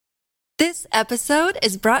This episode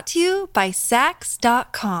is brought to you by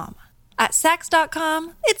Sax.com. At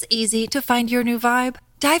Sax.com, it's easy to find your new vibe.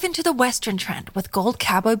 Dive into the Western trend with gold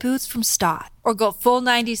cowboy boots from Stott, or go full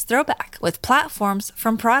 90s throwback with platforms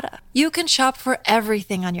from Prada. You can shop for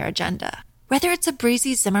everything on your agenda, whether it's a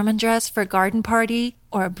breezy Zimmermann dress for a garden party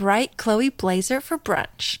or a bright Chloe blazer for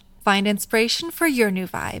brunch. Find inspiration for your new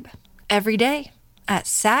vibe every day at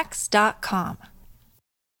Sax.com.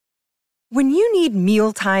 When you need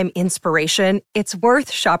mealtime inspiration, it's worth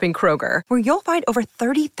shopping Kroger, where you'll find over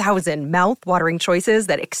 30,000 mouth-watering choices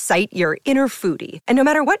that excite your inner foodie. And no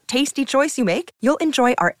matter what tasty choice you make, you'll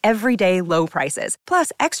enjoy our everyday low prices,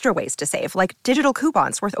 plus extra ways to save, like digital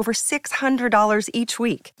coupons worth over $600 each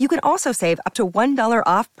week. You can also save up to $1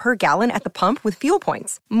 off per gallon at the pump with fuel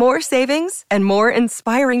points. More savings and more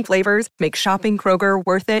inspiring flavors make shopping Kroger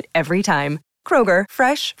worth it every time. Kroger,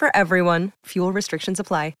 fresh for everyone. Fuel restrictions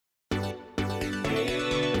apply.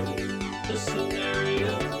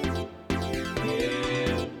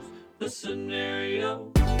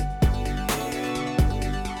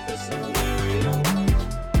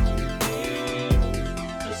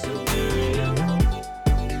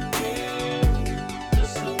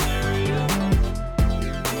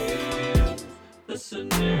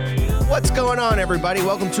 Scenario. What's going on, everybody?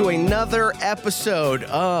 Welcome to another episode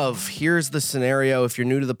of Here's the Scenario. If you're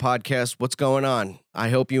new to the podcast, what's going on? I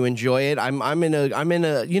hope you enjoy it. I'm in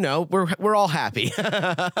a, you know, we're all happy.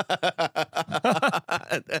 The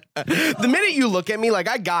minute you look at me, like,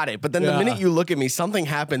 I got it, but then the minute you look at me, something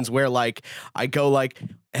happens where, like, I go like,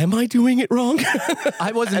 am I doing it wrong?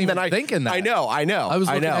 I wasn't even thinking that. I know. I was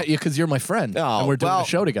looking at you because you're my friend, and we're doing a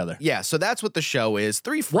show together. Yeah, so that's what the show is.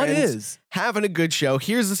 Three friends What is? having a good show.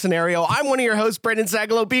 Here's the scenario. I'm one of your hosts, Brendan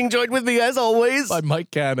Sagalow, being joined with me, as always, By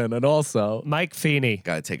Mike Cannon, and also... Mike Feeney.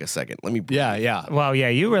 Gotta take a second. Let me... Yeah. Well, yeah,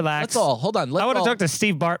 you relax. Let's all... Hold on. I want to talk to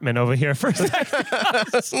Steve Bartman over here for a second.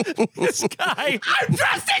 This guy... I'm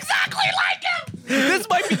dressed exactly like him! This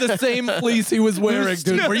might be the same fleece he was wearing,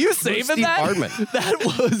 dude. Were you saving Steve that? Bartman. That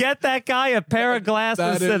was... Get that guy a pair of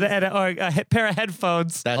glasses or a pair of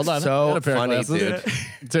headphones. That's Hold on. so Get a pair of funny, glasses.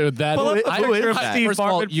 dude. Dude, that... Pull up the picture of Steve First of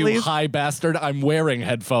all, Bartman, you please. high bastard, I'm wearing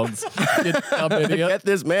headphones. You dumb idiot. Get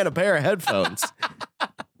this man a pair of headphones.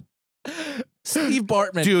 Steve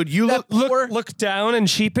Bartman. Dude, you Look down and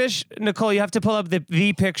sheepish. Nicole, you have to pull up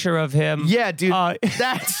the picture of him. Yeah, dude.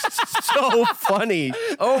 That's so funny.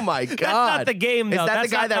 Oh, my God. That's not the game, though. Is that That's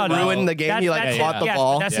the guy not- that no, ruined the game? He, like, that's caught him. the Yes,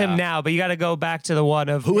 ball? That's Yeah. him now, but you got to go back to the one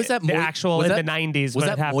of Who was that? the actual was in that- the 90s. Was when it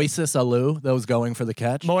that happened. Moises Alou that was going for the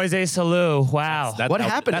catch? Moises Alou. Wow. That's What how-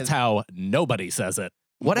 happened? That's how nobody says it.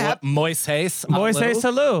 What happened? Moises Moises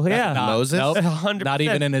Alou. Yeah. Not- Moses? Nope. 100%. Not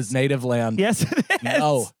even in his native land. Yes, it is.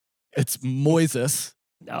 No. It's Moises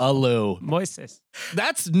Alou. Moises.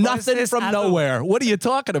 That's nothing Moises from Alou. nowhere. What are you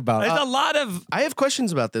talking about? There's a lot of... I have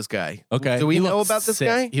questions about this guy. Okay. Do we He know looks about this sick.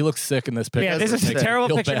 guy? He looks sick in this picture. Yeah, this is a sick. terrible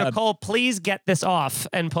Feel picture. bad. Nicole, please get this off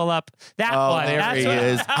and pull up that Oh, one. there That's he what-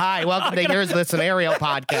 is. Hi, welcome to Here's the Scenario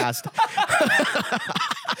podcast.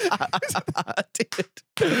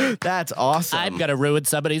 Dude, that's awesome. to ruin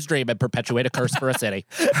somebody's dream and perpetuate a curse for a city.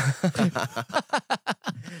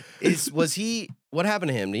 Was he? What happened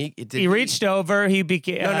to him? He reached over. He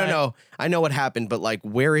became... No. I know what happened, but like,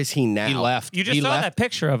 where is he now? He left. You just He saw left. that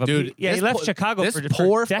picture of him. Dude, he this left poor- Chicago This for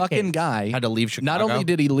poor decades. fucking guy Had to leave Chicago. Not only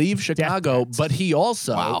did he leave Chicago, Decades. but he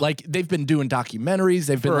also like they've been doing documentaries.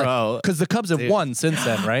 They've been Bro, because the Cubs have won since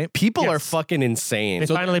then, right? People are Yes. fucking insane. They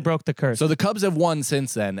finally broke the curse. So the Cubs have won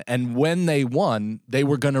since then, and when they won, they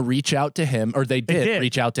were going to reach out to him, or they did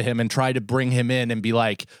reach out to him and try to bring him in and be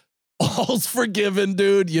like, "All's forgiven,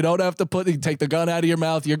 dude. You don't have to take the gun out of your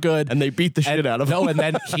mouth. You're good." And they beat the shit out of him. No, and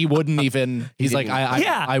then he wouldn't even. He's like,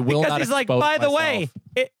 I will because not. he's like, expose by the myself." way,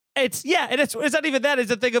 it's not even that. It's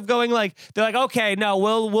the thing of going like, they're like, okay, no,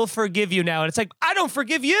 we'll forgive you now. And it's like, I don't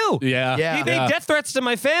forgive you. Yeah, You made death threats to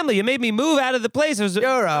my family. You made me move out of the place.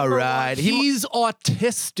 You're all right. He's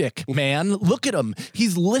autistic, man. Look at him.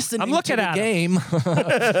 He's listening to looking the at game.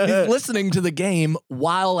 He's listening to the game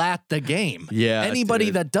while at the game. Yeah, Anybody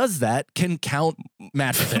dude. that does that can count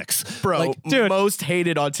match picks. Bro, Like, dude. most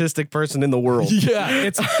hated autistic person in the world. yeah,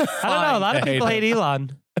 it's I don't know. A lot of people hate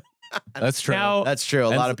Elon. That's true. Now, That's true.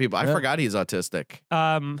 A And- lot of people. I yeah. forgot he's autistic.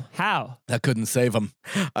 how? that couldn't save him.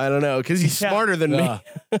 I don't know, because he's Yeah. smarter than me.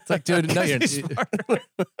 It's like, dude, no,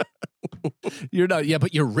 you're not. Yeah,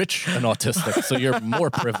 but you're rich and autistic, so you're more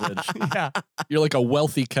privileged. Yeah. You're like a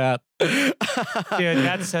wealthy cat. Dude,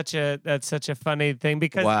 that's such a funny thing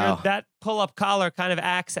because Wow. that pull-up collar kind of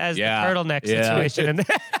acts as Yeah. the turtleneck Yeah. situation. And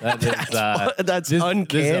That's This is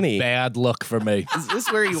uncanny. a bad look for me. Is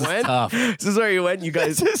this where you went? Tough. This is where you went? You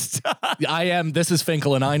guys. I am. This is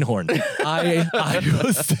Finkel and Einhorn. I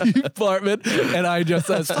was Steve Bartman, and I just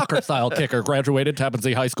said soccer style kicker. Graduated Tappan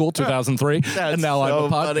Zee High School 2003, and now so I'm a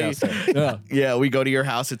funny. podcaster. Yeah. Yeah, we go to your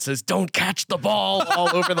house. It says, "Don't catch the ball"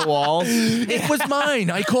 all over the walls. It was mine.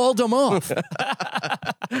 I called him off.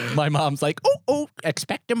 My mom's like, oh,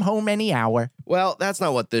 expect him home any hour. Well, that's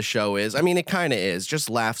not what this show is. I mean, it kind of is. Just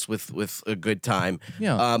laughs with a good time.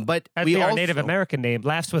 Yeah. But that'd we be our also Native American name.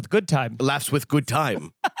 Laughs with good time. laughs with good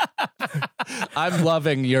time. I'm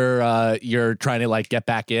loving you're trying to like get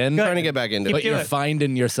back in. Trying to get back into But it. do you're it.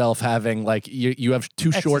 finding yourself having like you have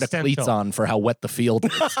too short of cleats Existential. on for how wet the field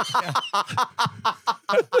is.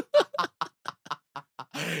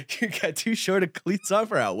 You got too short of cleats on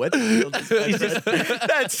for how wet the field is.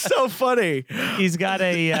 That's so funny. He's got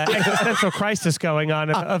a existential crisis going on,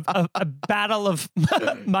 a battle of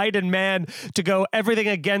might and man to go everything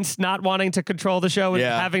against not wanting to control the show and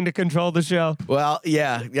Yeah. having to control the show. Well,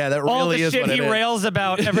 yeah, that All really the is shit what he it is. rails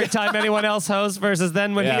about every time anyone else hosts versus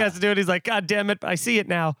then when he Yeah. has to do it, he's like, God damn it, I see it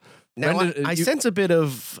now. Now Brendan, I you- sense a bit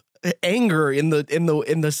of anger in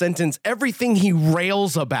the sentence. Everything he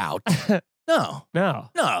rails about. No.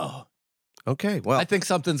 No. Okay, well, I think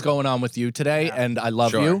something's going on with you today, and I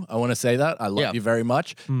love Sure. you. I want to say that. I love Yeah. you very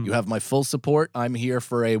much. You have my full support. I'm here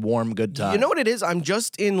for a warm, good time. you know what it is? I'm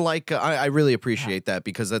just in like I really appreciate that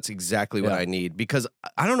because that's exactly what Yeah. I need. Because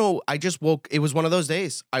I don't know. I just woke. It was one of those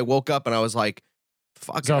days. I woke up and I was like,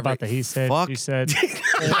 "Fuck." It's all about the he said, fuck. she said.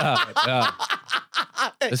 Yeah.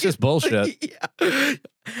 It's just bullshit. Yeah.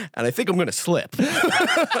 And I think I'm gonna slip.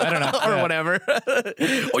 I don't know. or Yeah. whatever.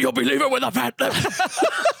 Or you'll be leaving with a fat lip.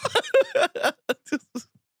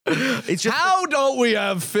 It's just How don't we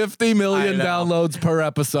have 50 million I know. downloads per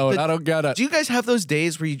episode? I don't get it. Do you guys have those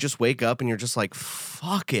days where you just wake up and you're just like,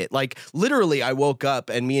 fuck it? Like literally I woke up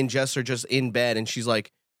and me and Jess are just in bed and she's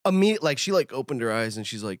like, she like opened her eyes and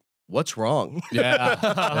she's like, what's wrong? Yeah.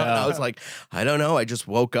 I was like, I don't know. I just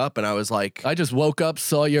woke up and I was like, I just woke up,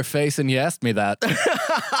 saw your face, and you asked me that.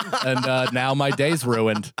 And now my day's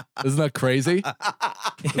ruined. Isn't that crazy?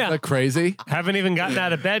 Isn't that crazy? Haven't even gotten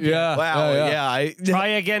out of bed yet. Yeah. wow, yeah. I Try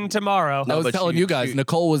again tomorrow. I was but telling she- you guys, she-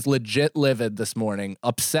 Nicole was legit livid this morning,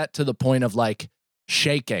 upset to the point of like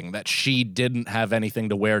shaking that she didn't have anything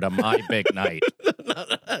to wear to my big night.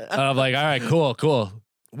 And I'm like, all right, cool.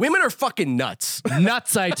 women are fucking nuts.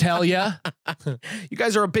 Nuts, I tell ya. You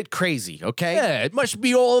guys are a bit crazy, okay? Yeah, it must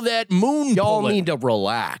be all that moon Y'all pulling. need to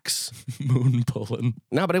relax. Moon pulling.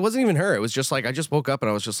 No, but it wasn't even her. It was just like I just woke up and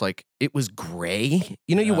I was just like, it was gray.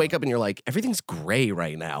 You know, you Yeah. wake up and you're like, everything's gray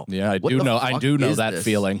right now. Yeah, I What do the know. I fuck do know is that this?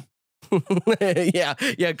 feeling. yeah,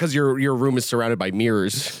 because your room is surrounded by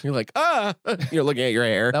mirrors. You're like, you're looking at your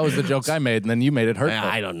hair. That was the joke I made, and then you made it hurtful.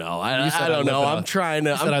 I don't know. You said I I don't know. live in I'm a- trying to.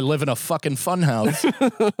 You said I live in a fucking funhouse.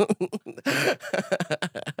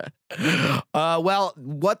 Well,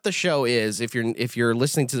 what the show is, if you're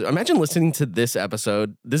listening to, imagine listening to this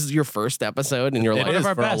episode. This is your first episode, and you're It like, is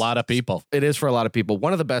our for a best. lot of people. it is for a lot of people.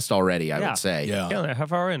 One of the best already, I Yeah. would say. Yeah, how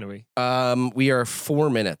far in are we? We are 4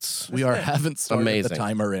 minutes. We haven't started the Amazing.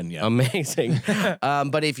 timer in yet. Amazing.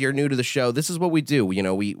 But if you're new to the show, this is what we do. You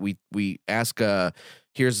know, we ask.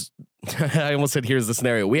 Here's. I almost said here's the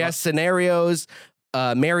scenario. We ask scenarios.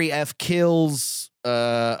 Mary F. kills.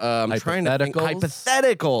 I'm trying to think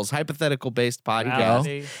hypothetical based podcast.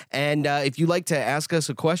 Reality. And if you like to ask us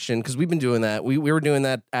a question, because we've been doing that, we were doing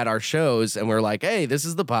that at our shows, and we're like, hey, this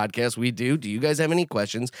is the podcast we do. Do you guys have any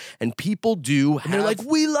questions? And people do. And they're like,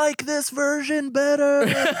 we like this version better.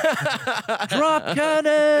 Drop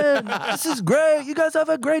cannon. This is great. You guys have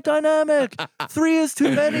a great dynamic. 3 is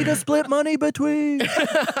too many to split money between.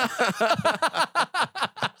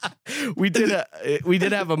 we did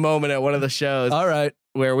have a moment at one of the shows All right.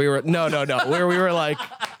 where we were where we were like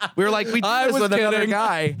we did I this was with another kidding.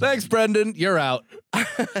 guy. Thanks, Brendan. You're out.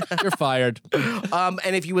 You're fired.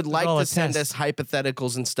 And if you would like all to a send test. us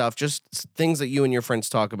hypotheticals and stuff, just things that you and your friends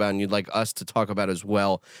talk about and you'd like us to talk about as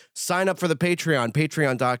well, sign up for the Patreon,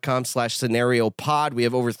 patreon.com/scenariopod. We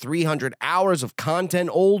have over 300 hours of content,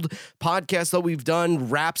 old podcasts that we've done,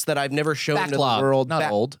 raps that I've never shown to the Backlog. world.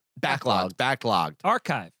 Not old. Backlogged.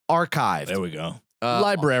 Archive. Archived. There we go.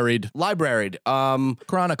 Libraried. Libraried.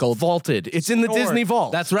 Chronicled. Vaulted. It's in the Stored. Disney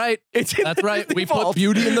vault. That's right. It's in That's the right. Disney We vault. put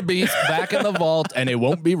Beauty and the Beast back in the vault, and it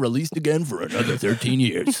won't be released again for another 13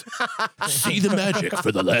 years. See the magic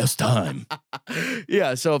for the last time.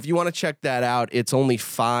 Yeah, so if you want to check that out, it's only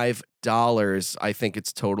 $5 I think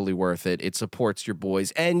it's totally worth it. It supports your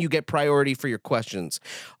boys, and you get priority for your questions.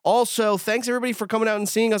 Also, thanks everybody for coming out and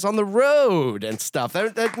seeing us on the road and stuff.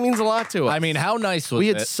 That means a lot to us. I mean, how nice was we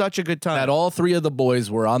it had such a good time. that all three of the boys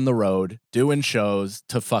were on the road doing shows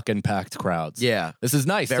to fucking packed crowds? Yeah. This is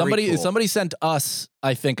nice. Very cool. Somebody sent us,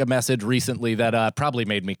 I think, a message recently that probably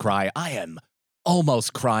made me cry. I am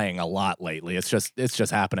almost crying a lot lately. It's just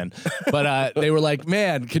happening. But they were like,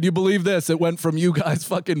 man, can you believe this? It went from you guys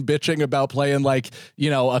fucking bitching about playing like,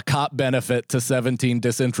 a cop benefit to 17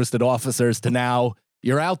 disinterested officers to now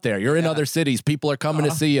you're out there. You're in other cities. People are coming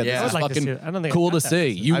to see you. Yeah. This is I would like to fucking see it. I don't think cool I to got that see.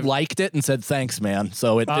 message. You liked it and said thanks, man.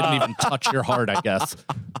 So it didn't even touch your heart, I guess.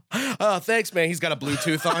 Oh, thanks, man. He's got a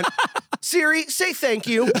Bluetooth on. Siri, say thank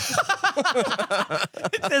you.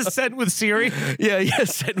 It says sent with Siri. Yeah,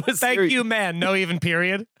 send with Thank Siri. you, man. No even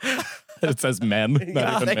period. It says men,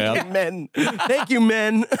 not even Thank man. you, men. Thank you,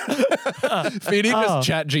 men. Feedy just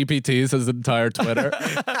chat GPTs his entire Twitter.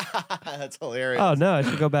 That's hilarious. Oh no, I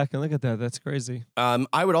should go back and look at that. That's crazy.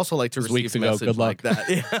 I would also like to Just receive weeks a ago. message Good like luck.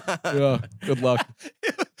 that. Yeah, good luck.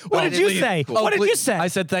 What did you say? Oh, What did you please- say? I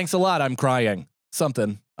said thanks a lot. I'm crying.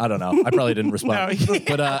 Something. I don't know. I probably didn't respond. No.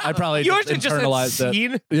 But I probably Yours just is just internalized that it.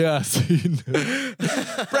 scene. Yeah, scene.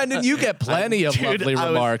 Brendan, you get plenty of Dude, lovely I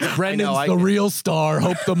was- remarks. I Brendan's know, I the get- real star.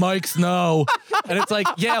 Hope the mics know. And it's like,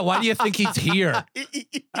 yeah, why do you think he's here?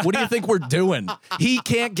 What do you think we're doing? He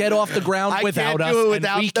can't get off the ground I without can't us, do it and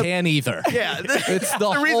wett we the- can't either. Yeah, It's the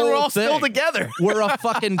reason we're whole all still thing. together. We're a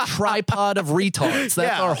fucking tripod of retards.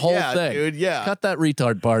 That's Yeah, our whole yeah, thing. dude, yeah. Cut that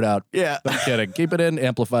retard part out. Yeah, I'm kidding. Keep it in.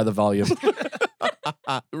 Amplify the volume.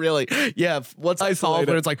 really. Yeah, what's I called Isolate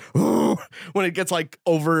when it. it's like when it gets like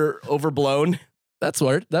overblown, That's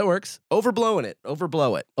weird. That works. overblowing it,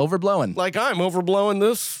 overblow it. Overblowing. Like I'm overblowing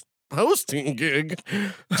this hosting gig.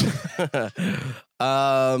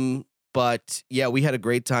 But yeah, we had a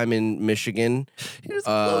great time in Michigan. You just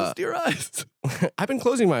closed your eyes. I've been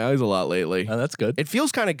closing my eyes a lot lately. Oh, that's good. It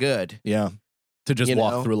feels kind of good. Yeah. To just You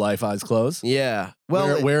walk know? through life eyes closed. Yeah.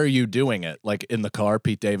 Well, Where are you doing it? Like in the car,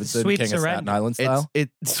 Pete Davidson, Sweet King of Staten Surrender. Island style?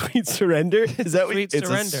 it's sweet surrender. Is that what Sweet it's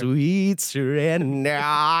surrender. a sweet surrender?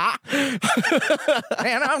 And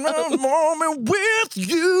I'm a moment with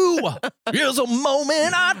you. Here's a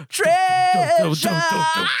moment I treasure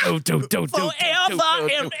forever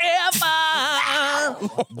and ever.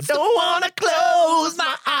 Don't wanna close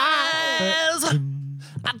my eyes.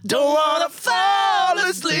 I don't wanna fall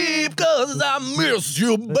asleep 'cause I miss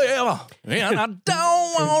you, baby. And I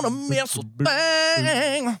don't wanna miss a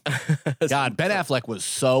thing. God, Ben Affleck was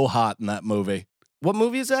so hot in that movie. What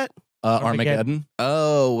movie is that? Armageddon.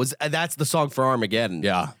 Oh, that's the song for Armageddon.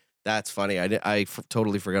 Yeah. That's funny. I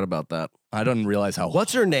totally forgot about that. I didn't realize how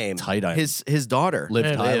What's her name? tight I am. His daughter. Liv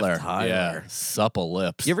Liv Tyler. Tyler. Yeah. Supple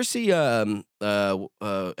lips. You ever see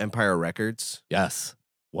Empire Records? Yes.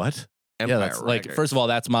 What? Empire yeah, that's like, Records. first of all,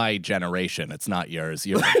 that's my generation. It's not yours.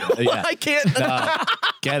 You're, yeah. I can't. No.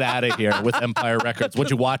 Get out of here with Empire Records.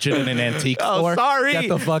 Would you watch it in an antique Oh, store? sorry. Get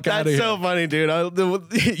the fuck out of That's here. so funny, dude.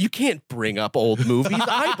 You can't bring up old movies.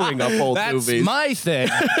 I bring up old That's movies. my thing.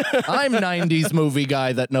 I'm 90s movie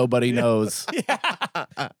guy that nobody knows.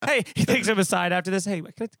 Hey, he takes him aside after this. Hey,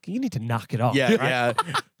 you need to knock it off. yeah, right?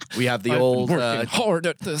 yeah. We have the I've been old working hard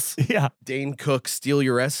at this. Yeah. Dane Cook "Steal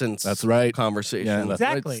Your Essence." That's right. Conversation. Yeah, that's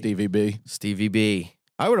Exactly. right, Stevie B. Stevie B.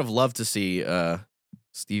 I would have loved to see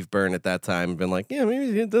Steve Byrne at that time. Been like, yeah,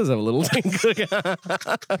 maybe it does have a little Dane Cook.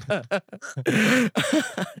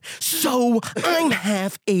 So I'm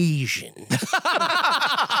half Asian.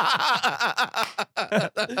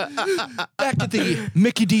 Back at the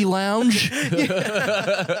Mickey D Lounge.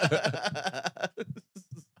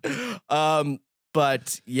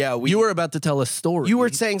 But yeah, You were about to tell a story. You were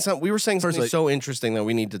saying something. We were saying something Firstly- so interesting that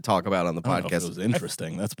we need to talk about on the I don't know if podcast. it was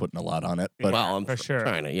interesting. That's putting a lot on it. But well, I'm For sure.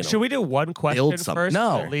 trying to, Should we do one question something. first?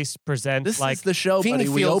 No. Or at least present this like is the show, Feeney buddy.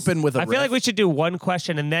 We feels- open with a I feel like riff. we should do one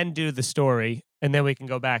question and then do the story, and then we can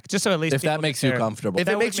go back. Just so at least If that people makes get you their- comfortable. If it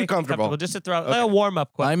that would makes you make comfortable. just to throw like a warm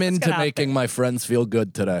up question. I'm Let's get into out making there. my friends feel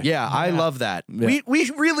good today. Yeah, I love that. Yeah.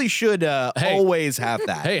 We really should Hey. always have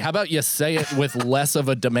that. Hey, how about you say it with less of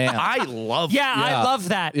a demand? I love. Yeah, I Yeah. love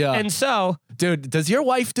that. Yeah. And so Dude, does your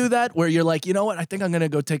wife do that where you're like, you know what? I think I'm going to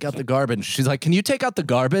go take out the garbage. She's like, can you take out the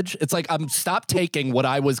garbage? It's like, stop taking what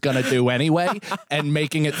I was going to do anyway and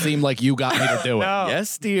making it seem like you got me to do it. no,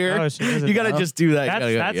 Yes, dear. No, she doesn't you gotta know. just do that. You that's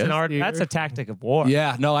gotta go, that's "Yes, an art. dear." That's a tactic of war.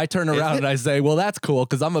 Yeah, no, I turn around and I say, well, that's cool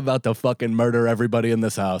because I'm about to fucking murder everybody in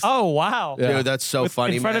this house. Oh wow. Yeah. Dude, that's so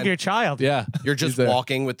funny. in front man. of your child. Yeah. You're just He's there.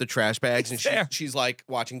 walking with the trash bags, and There. she's like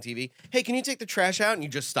watching TV. Hey, can you take the trash out? And you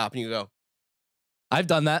just stop and you go, I've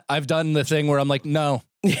done that. I've done the thing where I'm like, no,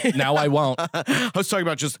 Now I won't. I was talking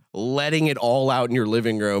about just letting it all out in your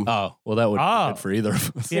living room. Oh, well, that would be good for either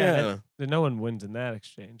of us. Yeah. No one wins in that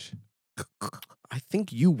exchange. I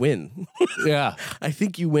think you win. Yeah. I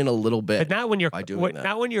think you win a little bit. But not when you're by doing that.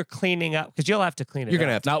 not when you're cleaning up, because you'll have to clean it. You're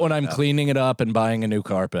gonna up. have to Not when I'm cleaning it up and buying a new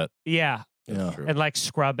carpet. Yeah, Yeah. True. and like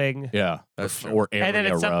scrubbing. Yeah. That's true. Or area And then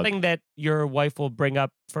it's rug. something that your wife will bring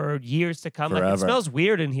up for years to come. Like, it Forever. smells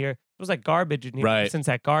weird in here. It was like garbage in here. Right. Since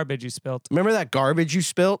that garbage you spilt. Remember that garbage you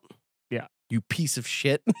spilt? Yeah. You piece of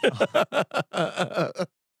shit.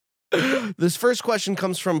 This first question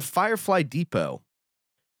comes from Firefly Depot.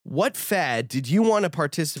 What fad did you want to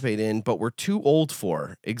participate in but were too old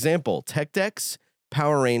for? Example, Tech Decks,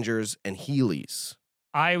 Power Rangers, and Heelys.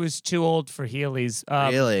 I was too old for Heelys.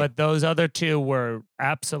 Really? But those other two were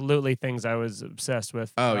absolutely things I was obsessed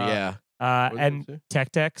with. Oh, yeah. And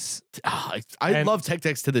Tech Decks. I And- love Tech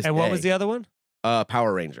Decks to this And day. what was the other one?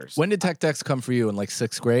 Power Rangers. When did Tech Decks come for you in like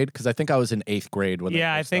 6th grade? Because I think I was in 8th grade when.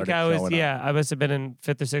 Yeah, they I first think started I was. showing up. Yeah, I must have been in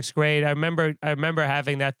 5th or 6th grade. I remember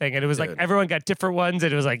having that thing, and it was like Dude. everyone got different ones,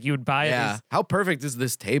 and it was like you would buy Yeah. these. How perfect is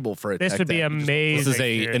this table for a This Tech would be Deck? You just- amazing. This is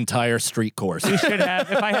a dude. entire street course. We should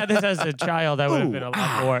have. If I had this as a child, I would have been a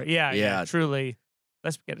lot more. Yeah, Yeah. truly.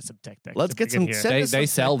 Let's get some Tech Decks. Let's if get we can some hear. Send They us some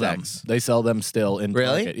sell Tech them. Decks. They sell them still in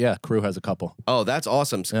Really? Target. Yeah, Crew has a couple. Oh, that's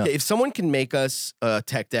awesome. So Yeah. if someone can make us a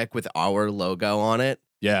Tech Deck with our logo on it,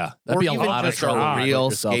 Yeah, that'd or be a even lot of just trouble. a to put real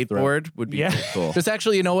yourself through. skateboard, would be Yeah. pretty cool. Just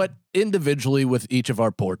actually, you know what? Individually with each of our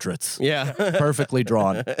portraits, Yeah. perfectly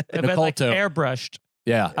drawn. But Nicole like too. airbrushed.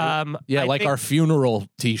 Yeah, yeah, I like think- our funeral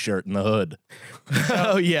T-shirt in the hood.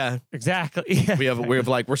 Oh yeah. exactly. Yeah.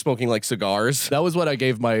 We're smoking like cigars. That was what I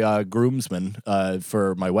gave my groomsmen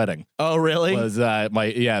for my wedding. Oh really? Was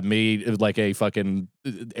me like a fucking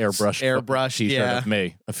airbrush T-shirt yeah. of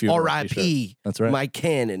me, a funeral T-shirt. R.I.P. That's right. My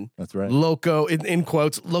cannon. That's right. Loco in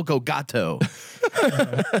quotes. Loco Gato.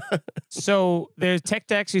 So there's Tech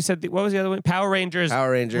Decks. You said what was the other one? Power Rangers.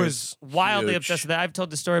 Power Rangers. Was wildly huge. obsessed with that. I've told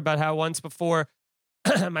the story about how once before.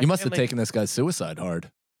 You must have taken this guy's suicide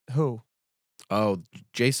hard. Who? Oh,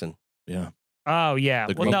 Jason. Yeah, Oh yeah.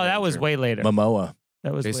 The Well, Green no, that was Ranger. way later. Momoa.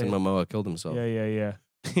 That was Jason way Momoa killed himself. Yeah.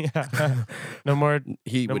 Yeah. No more.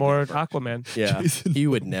 He No would more never. Aquaman. Yeah, Jason he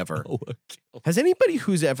would never. Momoa. Has anybody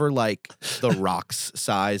who's ever like The Rock's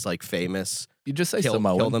size, like famous, You just say killed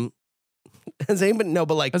Samoan. him? Has anybody? No,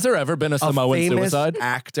 but like Has there ever been a a Samoan famous suicide?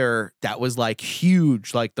 actor that was like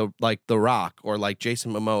huge, like the Rock or like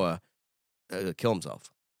Jason Momoa, kill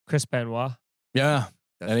himself. Chris Benoit. Yeah,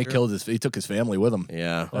 That's and he true. he took his family with him.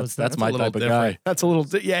 Yeah, That's a my little type of different. guy. That's a little.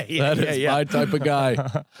 Yeah, That is my type of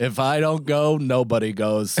guy. If I don't go, nobody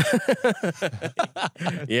goes.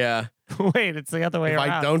 Yeah. Wait, it's the other way If around.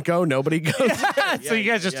 I don't go, nobody goes. So you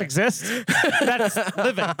guys just exist? That's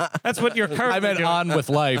living. That's what you're currently I meant doing. on with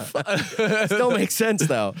life. Still makes sense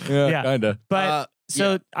though. Yeah. kind of. But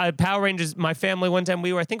Power Rangers, my family, one time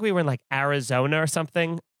I think we were in like Arizona or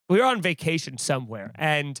something. We were on vacation somewhere,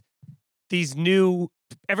 and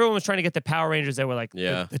everyone was trying to get the Power Rangers that were like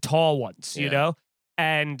Yeah. the tall ones, you Yeah. know?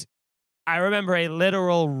 And I remember a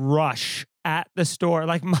literal rush at the store.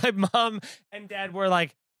 Like my mom and dad were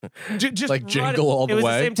like, just Like running. Jingle All the It was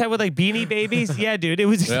Way? the same time with like Beanie Babies. Yeah, dude. It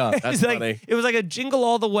was, Yeah, it that's was like funny. it was like a Jingle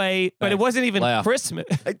All the Way, but it wasn't even Laugh. Christmas.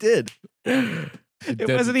 I did. It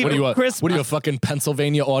wasn't even what are you, Christmas. What are you, a fucking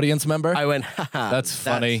Pennsylvania audience member? I went, haha, That's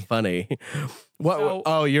funny. funny. What? So-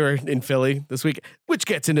 Oh, you're in Philly this week, which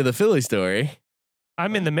gets into the Philly story.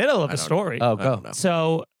 I'm in the middle of I the don't story. oh, I don't go. know.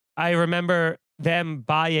 So I remember them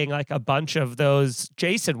buying like a bunch of those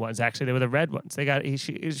Jason ones. Actually, they were the red ones.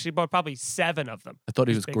 She bought probably 7 of them. I thought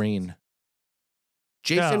he These was big green.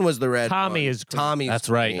 Jason No, was the red. Tommy one. is green. Tommy's That's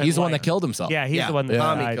right. green. He's the one that white. killed himself. Yeah, he's Yeah, the one that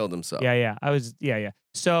Tommy died. killed himself. Yeah. I was. Yeah.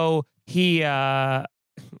 So he get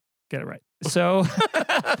it right. So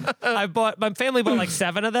my family bought like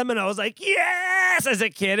 7 of them, and I was like, yes! As a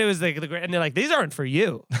kid, it was the great. And they're like, these aren't for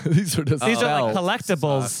you. These are just These are like spells.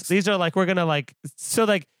 collectibles. sucks. These are like we're gonna like so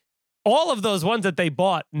like all of those ones that they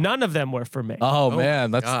bought, none of them were for me. Oh, Oh, man,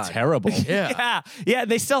 that's God. terrible. Yeah. Yeah,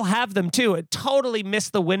 they still have them too. It totally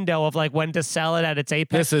missed the window of like when to sell it at its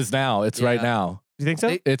apex. This is now. It's right Yeah. now. Do you think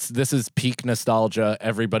so? This is peak nostalgia.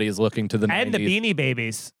 Everybody is looking to the And 90s. the Beanie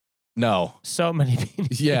Babies. No. So many Beanie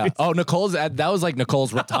Yeah. Babies. Oh, that was like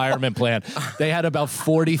Nicole's retirement plan. They had about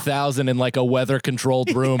 40,000 in like a weather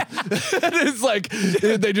controlled room. And it's like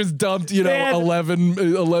they just dumped, They had-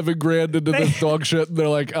 11 grand into this dog shit. And they're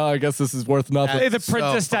like, oh, I guess this is worth nothing. Hey, the so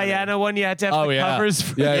Princess funny. Diana one, you had to have Oh, the yeah. covers.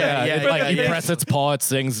 For Yeah. Yeah, It's like yeah, you yeah. press its paw, it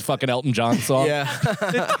sings fucking Elton John song. Yeah.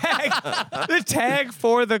 the tag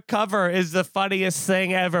for the cover is the funniest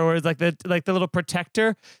thing ever. Where it's like the little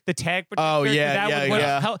protector, the tag protector. Oh, yeah, that yeah, would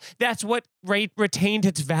yeah. that's what retained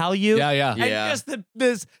its value. Yeah, yeah. And Yeah. just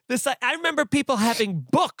this. I remember people having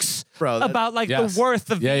books Bro, that- about like Yes. the worth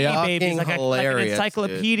of Yeah, yeah. Beanie Babies, Fucking like an hilarious, dude.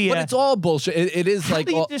 encyclopedia. But it's all bullshit. It is How like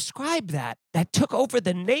do you all- describe that? That took over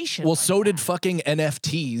the nation. well, like so did that. fucking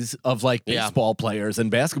NFTs of like Yeah. baseball players and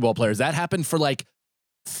basketball players. That happened for like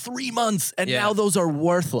 3 months, and Yeah. now those are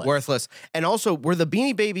worthless. Worthless. And also, were the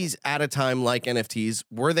Beanie Babies at a time like NFTs?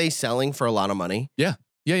 Were they selling for a lot of money? Yeah,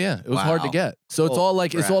 it was hard to Wow. get. So it's Oh, all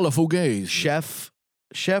like it's crap. all a fugazi. Chef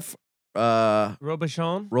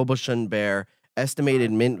Robuchon. Robuchon Bear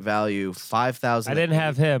estimated mint value $5,000. I didn't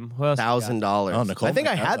have him. Who else you got? $1,000. Oh, Nicole I think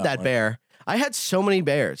I might have had that that one. bear. I had so many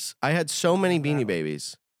bears. I had so many Beanie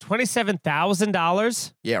Babies.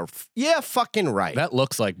 $27,000 Yeah, fucking right. That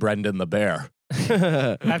looks like Brendan the Bear.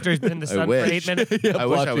 after he's been in the sun for wish. 8 minutes. I wish I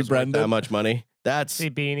Blotchy was worth Brendan. that much money. That's See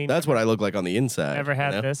Beanie. what I look like on the inside. Never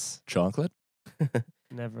had you know? this. Chocolate.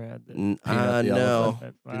 Never had this. Peanut the No.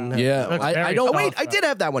 elephant. Wow. Didn't have Yeah, that one. I very don't- Oh wait, soft, I though. did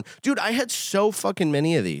have that one, dude. I had so fucking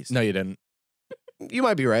many of these. No, you didn't. You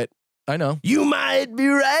might be right. I know. You might be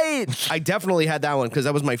right. I definitely had that one because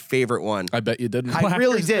that was my favorite one. I bet you didn't. I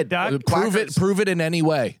really Quackers the did. Duck? Quackers. Prove it in any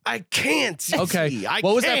way. I can't. Okay. I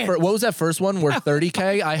What was can't. that? What was that first one worth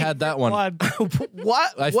 30K? I had that one. One.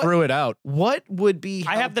 What? I what? threw it out. What would be?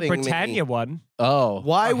 I have the helping Britannia me? one. Oh,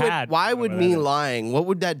 Why Or would? had, Why would whatever me that is. lying? What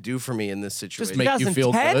would that do for me in this situation? just make you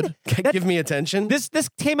feel 2010? good. Give me attention. This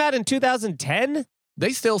came out in 2010.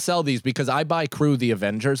 They still sell these because I buy Crew the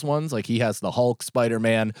Avengers ones. Like he has the Hulk,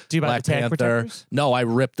 Spider-Man, Do you buy Black the tag Panther. protectors? No, I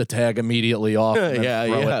rip the tag immediately off and then Yeah,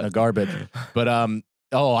 throw it yeah. in the garbage. But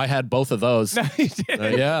I had both of those. No, you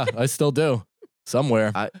didn't. Yeah, I still do.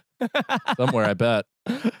 Somewhere, somewhere, I bet.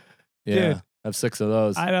 Yeah, Dude. I have 6 of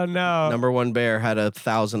those. I don't know. Number one bear had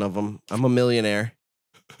 1,000 of them. I'm a millionaire.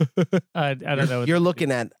 I don't know. what You're this looking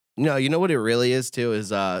is. at no. You know what it really is too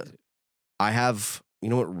is I have. You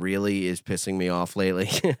know what really is pissing me off lately?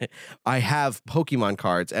 I have Pokemon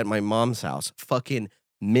cards at my mom's house. Fucking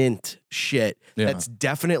mint shit. Yeah. That's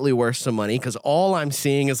definitely worth some money because all I'm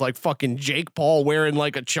seeing is like fucking Jake Paul wearing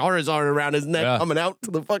like a Charizard around his neck Yeah. coming out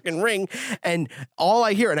to the fucking ring. And all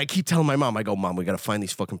I hear, and I keep telling my mom, I go, Mom, we got to find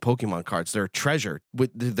these fucking Pokemon cards. They're a treasure.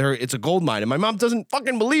 It's a gold mine. And my mom doesn't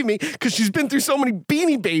fucking believe me because she's been through so many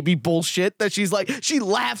Beanie Baby bullshit that she's like, she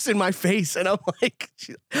laughs in my face. And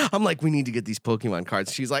I'm like, we need to get these Pokemon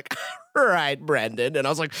cards. She's like, all right, Brendan. And I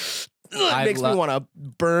was like, it makes me want to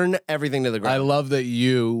burn everything to the I ground. love that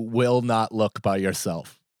you will not look by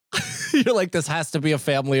yourself. You're like, this has to be a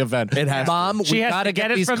family event. It has to. Mom, She we has gotta to get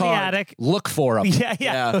get it these from the cards. attic. Look for them. Yeah.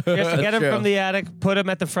 Yeah. You have to get them True. from the attic, put them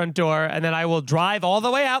at the front door, and then I will drive all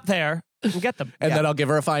the way out there and get them. And Yeah. then I'll give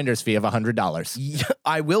her a finder's fee of $100. Yeah,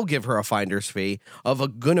 I will give her a finder's fee of a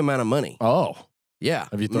good amount of money. Oh, Yeah.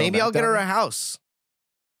 Have you thrown Maybe that I'll get her down? a house.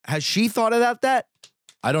 Has she thought about that?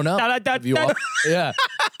 I don't know. Have you, yeah.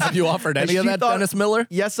 Have you offered Has any of she that, thought- Dennis Miller?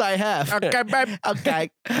 Yes, I have. Okay, babe.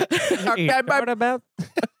 Okay. Hey, what about?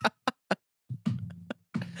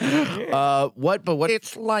 What? But what?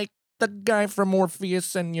 It's like the guy from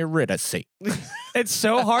Orpheus and Eurydice. It's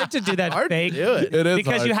so hard to do that Hard to fake do it. It is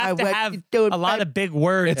because hard. you have to What have you doing, a lot babe? of big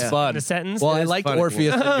words It's fun. in a sentence. Well, I is like funny.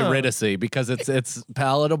 Orpheus and Oh. Eurydice because it's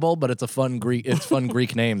palatable, but it's a fun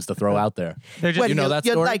Greek names to throw out there. They're just What, you know that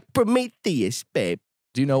you're story? like Prometheus, babe.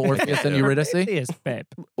 Do you know Orpheus and Eurydice? Yes, babe.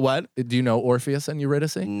 What? Do you know Orpheus and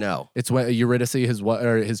Eurydice? No. It's when Eurydice,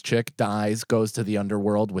 his chick, dies, goes to the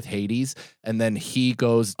underworld with Hades, and then he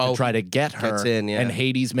goes to Oh, try to get her. gets in, yeah. And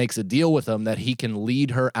Hades makes a deal with him that he can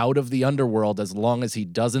lead her out of the underworld as long as he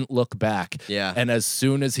doesn't look back. Yeah. And as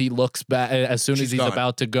soon as he looks back, as soon She's as he's gone.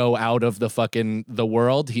 about to go out of the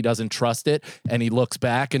world, he doesn't trust it, and he looks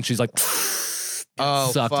back, and she's like,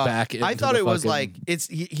 Oh, sucked fuck. back. I into thought the it was fucking- like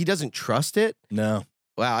he doesn't trust it. no.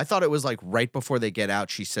 Wow, I thought it was like right before they get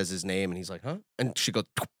out, she says his name and he's like, huh? And she goes,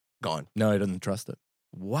 gone. No, he doesn't trust it.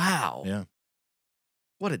 Wow. Yeah.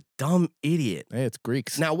 What a dumb idiot. Hey, it's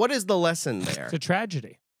Greeks. Now, what is the lesson there? It's a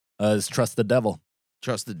tragedy. Is trust the devil.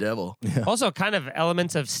 Trust the devil. Also, kind of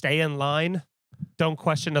elements of stay in line, don't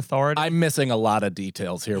question authority. I'm missing a lot of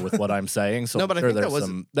details here with what I'm saying, so No, I'm but I sure think that there's was-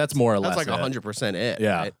 some. That's more or That's less like it. 100% it.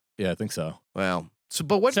 Yeah, Right? yeah, I think so. Wow. So,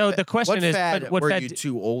 but what? So the question what is, fad but what were fad you d-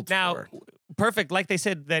 too old now, for? perfect. Like they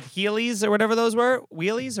said that Heelys or whatever those were,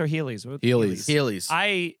 wheelies or Heelys. What- Heelys. Heelys.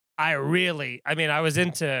 I was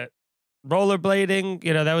into rollerblading.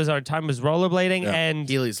 You know, that was our time was rollerblading, Yeah. and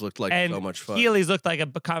Heelys looked like and so much fun. Heelys looked like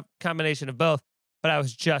a combination of both. But I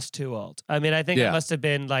was just too old. I mean, I think I Yeah. must have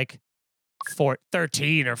been like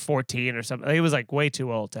 13 or 14 or something. He was like way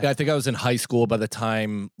too old to have. Yeah, I think I was in high school by the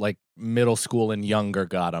time like middle school and younger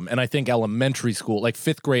got them, and I think elementary school, like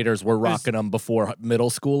fifth graders, were rocking them before middle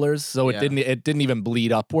schoolers. So it didn't even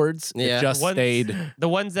bleed upwards. Yeah. It just stayed. The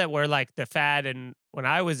ones that were like the fad, and when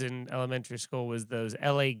I was in elementary school, was those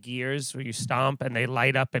LA Gears where you stomp and they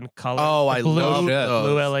light up in color. Oh, I love those.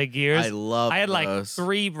 Blue LA Gears. I had like those.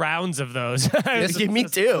 3 rounds of those. Me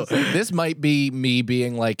too. This might be me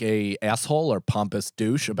being like a asshole or pompous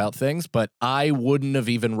douche about things, but I wouldn't have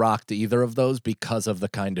even rocked either of those because of the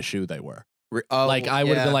kind of shoe they were. Like I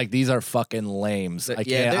would have been like, these are fucking lames. I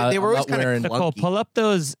can't. They were always kind of Nicole, pull up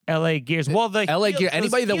those LA Gears. Well, the LA Gear.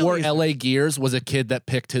 Anybody that wore LA Gears was a kid that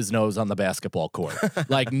picked his nose on the basketball court.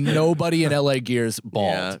 Like nobody in LA Gears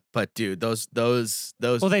balled. Yeah, but dude, those.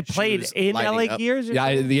 Well, they played shoes in lighting LA up. Gears.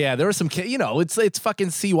 Yeah. There were some kids. You know, it's fucking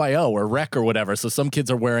CYO or Rec or whatever. So some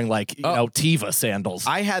kids are wearing like Tiva sandals.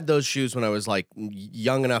 I had those shoes when I was like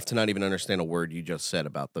young enough to not even understand a word you just said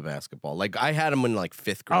about the basketball. Like I had them in like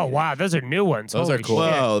 5th grade. Oh wow, those are new ones. Those are Holy cool.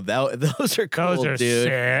 shit. Whoa, those are cool, Those are dude.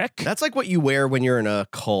 sick. That's like what you wear when you're in a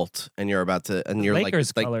cult and you're about to, and you're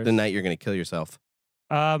Lakers like colors. the night you're gonna kill yourself.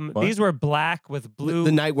 These were black with blue.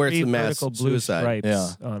 The night where it's three the mass vertical blue suicide. stripes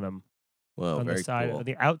Yeah. on them. Whoa, On very the side, cool. on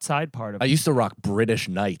the outside part of I it. used to rock British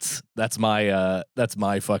Knights. That's my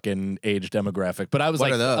fucking age demographic. But I was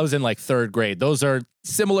What are those? I was in like 3rd grade. Those are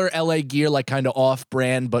similar LA Gear, like kind of off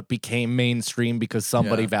brand, but became mainstream because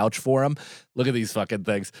somebody Yeah. vouched for them. Look at these fucking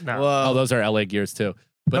things. No. Whoa. Oh, those are LA Gears too.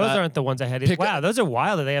 But Those aren't the ones I had. Wow, those are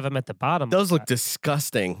wild that they have them at the bottom. Those look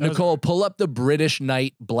disgusting. Nicole, pull up the British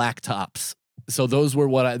Knight black tops. So those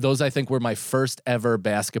were those I think were my first ever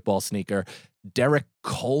basketball sneaker. Derek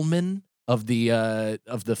Coleman of the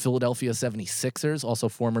Philadelphia 76ers, also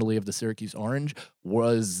formerly of the Syracuse Orange,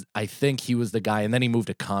 I think he was the guy, and then he moved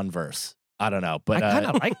to Converse. I don't know, but I kind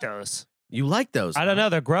of like those. You like those? I don't know.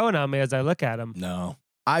 They're growing on me as I look at them. no.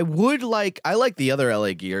 I like the other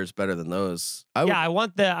LA Gears better than those. I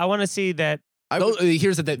want to see that.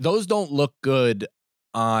 Here's the thing: those don't look good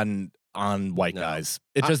on white guys.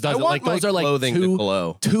 It just doesn't. Like those are like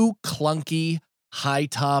too clunky, high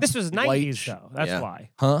top. This was 90s though. That's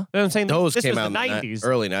why. Huh? You know what I'm saying? Those this came was out the in the 90s.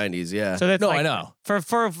 early 90s. Yeah. So that's No, like, I know. For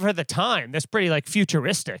the time, that's pretty like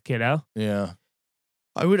futuristic, you know? Yeah.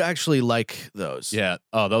 I would actually like those. Yeah.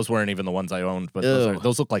 Oh, those weren't even the ones I owned, but Ew.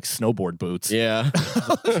 those look like snowboard boots. Yeah.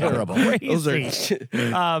 Terrible. Those are, Crazy. dude,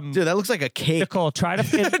 that looks like a cake. Nicole, try to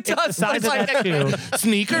fit It the does. size It's of like that shoe.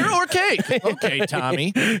 Sneaker or cake? Okay,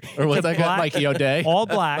 Tommy. Or what's that guy? black- Mikey O'Day. All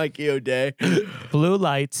black, Mikey O'Day. blue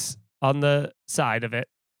lights on the side of it,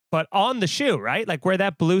 but on the shoe, right? Like where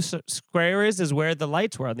that blue square is where the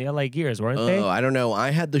lights were on the LA Gears, weren't they? Oh, I don't know.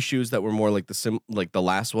 I had the shoes that were more like the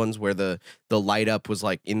last ones where the light up was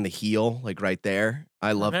like in the heel, like right there.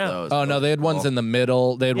 I love Yeah. those. Oh no, they had ones in the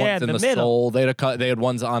middle. They had Yeah, ones in the the middle. sole. They had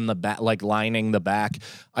ones on the back, like lining the back.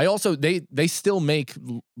 I also they still make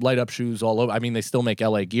light up shoes all over. I mean, they still make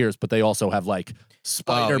LA Gears, but they also have like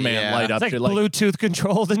Spider-Man yeah. light up. It's like shit, Bluetooth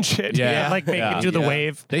controlled and shit. Yeah. Like make Yeah. it do the Yeah.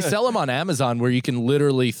 wave. They sell them on Amazon where you can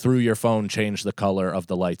literally through your phone change the color of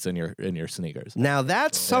the lights in your sneakers. Now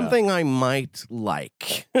that's something I might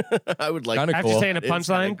like. I would like. Kinda After cool. saying a It's kinda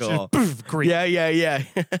punchline, cool. just poof, green. Yeah.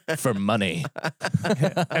 For money.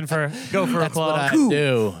 And go for That's a what claw. I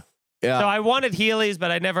do. Yeah. So I wanted Heelys, but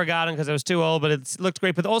I never got them because I was too old. But it looked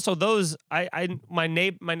great. But also those, my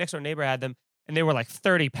next door neighbor had them, and they were like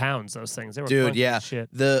 30 pounds. Those things, they were Dude, funky yeah. as shit.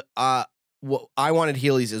 I wanted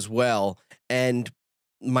Heelys as well, and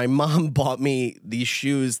my mom bought me these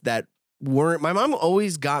shoes that weren't. My mom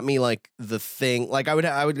always got me like the thing. Like I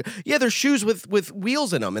would. Yeah, they're shoes with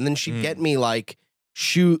wheels in them, and then she'd get me like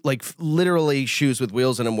literally shoes with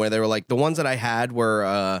wheels in them, where they were like the ones that I had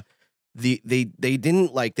were they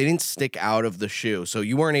didn't stick out of the shoe, so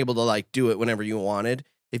you weren't able to like do it whenever you wanted.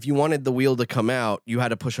 If you wanted the wheel to come out, you had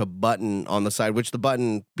to push a button on the side, which the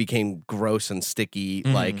button became gross and sticky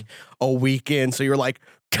like a week in. So you're like,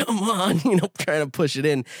 come on, trying to push it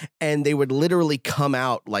in. And they would literally come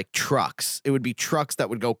out like trucks. It would be trucks that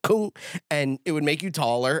would go coon, and it would make you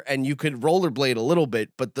taller, and you could rollerblade a little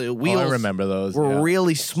bit, but the wheels I remember those. were yeah.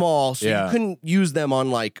 really small, so Yeah. you couldn't use them on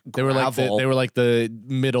like They were like gravel. they were like the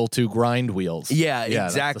middle two grind wheels. Yeah, that's the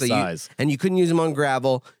exactly. size. And you couldn't use them on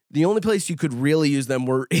gravel. the only place you could really use them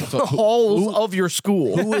were in the halls of your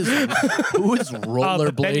school. Who is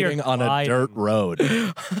rollerblading on a lying. dirt road?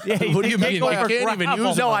 Yeah, What do you mean? You over can't even gravel.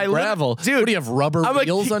 use No, it I on lit- gravel. dude, What do you have, rubber I'm a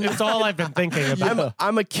wheels kid- on your That's all I've been thinking about.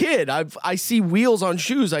 I'm a kid. I see wheels on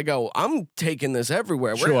shoes. I go, I'm taking this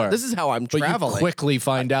everywhere. Sure. This is how I'm But traveling. you quickly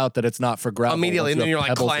find out that it's not for gravel. Immediately, once and then you you're have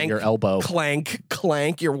like pebbles in clank, your elbow. clank,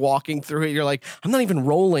 clank. You're walking through it. You're like, I'm not even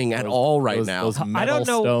rolling at all right now. Those I metal don't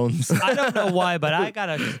know. stones. I don't know why, but I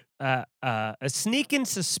got a sneaking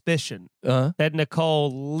suspicion Uh-huh. that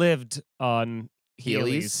Nicole lived on Heelys?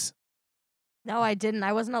 Heelys. No, I didn't.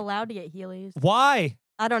 I wasn't allowed to get Heelys. Why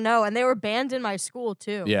I don't know. And they were banned in my school,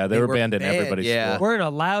 too. Yeah, they They were were banned in banned, everybody's yeah. school. weren't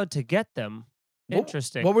allowed to get them? What-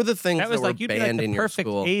 Interesting. What were the things that was were like you'd be like banned the in your perfect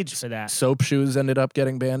school? age for that. Soap shoes ended up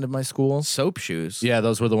getting banned in my school. Soap shoes. Yeah,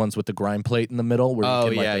 those were the ones with the grind plate in the middle where Oh,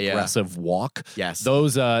 you can yeah, like yeah. aggressive walk. Yes.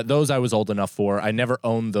 Those I was old enough for. I never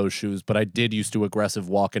owned those shoes, but I did used to aggressive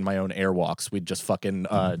walk in my own airwalks. We'd just fucking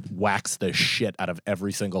wax the shit out of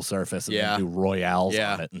every single surface and Yeah. then do royales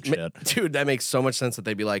Yeah. on it and shit. Dude, that makes so much sense that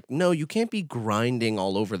they'd be like, no, you can't be grinding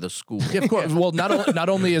all over the school. Yeah, of course. Well, not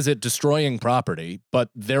only is it destroying property, but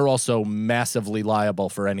they're also massively liable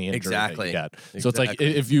for any injury Exactly. that you get. So it's like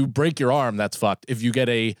Exactly. if you break your arm, that's fucked. If you get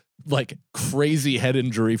a like crazy head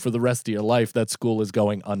injury for the rest of your life, that school is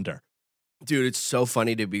going under. Dude, it's so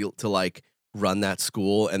funny to like run that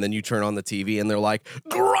school, and then you turn on the TV and they're like,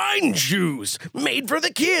 grind shoes made for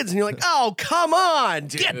the kids, and you're like, oh, come on,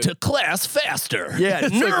 dude. Get to class faster. Yeah,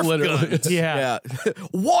 It's like Nerf literally- guns. Yeah.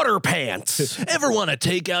 Water pants. Ever want to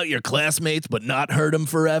take out your classmates but not hurt them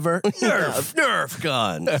forever? Nerf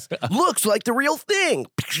guns. Looks like the real thing.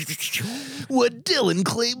 What Dylan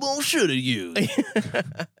Claymore should have used.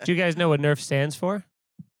 Do you guys know what Nerf stands for?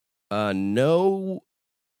 No.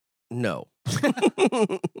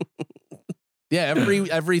 Yeah,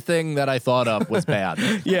 everything that I thought of was bad.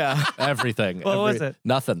 Yeah. Everything. What was it?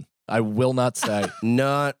 Nothing. I will not say.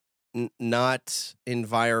 Not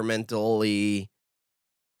environmentally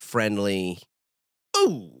friendly.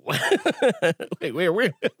 Ooh.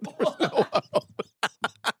 wait.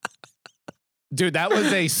 Dude, that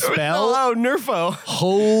was a spell. Oh, Nerfo.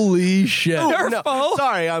 Holy shit. Oh, no. Nerfo?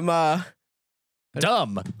 Sorry, I'm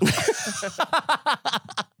Dumb.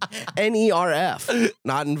 NERF.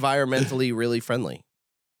 Not environmentally really friendly.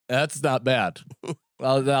 That's not bad.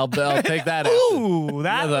 I'll take that. Ooh,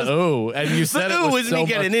 that Yeah, was the ooh, and you said it was so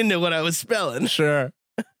much. into what I was spelling. Sure.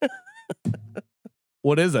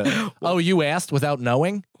 What is it? Oh, you asked without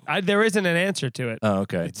knowing? there isn't an answer to it. Oh,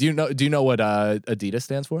 okay. Do you know what Adidas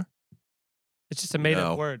stands for? It's just a made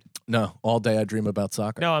No. up word. No. All day I dream about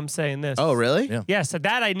soccer. No, I'm saying this. Oh, really? Yeah. Yeah, so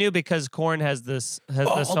that I knew because Korn has the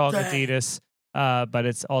song Adidas, but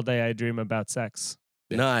it's All Day I Dream About Sex.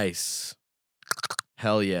 Nice.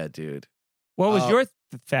 Hell yeah, dude. What was your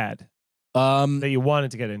fad Um, that you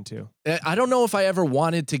wanted to get into? I don't know if I ever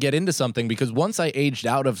wanted to get into something because once I aged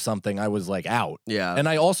out of something, I was like out. Yeah. And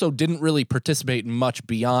I also didn't really participate in much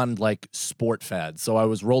beyond like sport fads. So I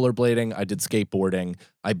was rollerblading, I did skateboarding,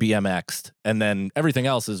 I BMX'd, and then everything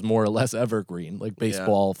else is more or less evergreen, like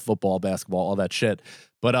baseball, football, basketball, all that shit.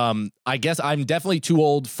 But I guess I'm definitely too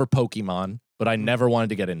old for Pokemon, but I never wanted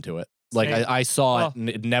to get into it. Like Same. I saw it and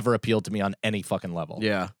it never appealed to me on any fucking level.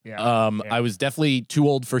 yeah. Yeah. I was definitely too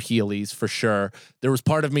old for Heelys for sure. There was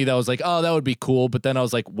part of me that was like, oh, that would be cool. But then I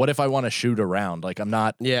was like, what if I want to shoot around? Like I'm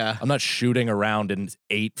not shooting around in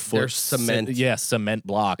 8 foot There's cement. cement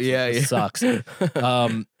blocks. Yeah, It yeah. sucks.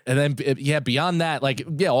 And then beyond that, like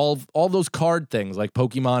all those card things like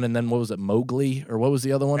Pokemon, and then what was it, Mowgli, or what was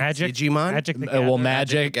the other one? Magic. Digimon? Magic the Well, Gathering.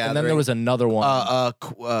 Magic, and then there Gathering. was another one.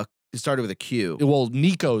 It started with a Q. Well,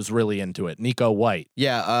 Nico's really into it. Nico White.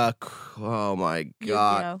 Yeah. Oh my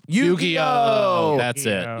God. Yu-Gi-Oh! That's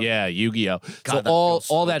Yu-Gi-Oh. it. Yeah, Yu-Gi-Oh. God, So that all feels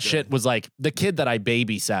so all that good. shit was like the kid that I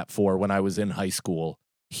babysat for when I was in high school.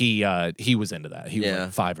 He was into that. He was Yeah.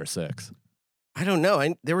 like 5 or 6. I don't know.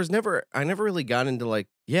 I never really got into like,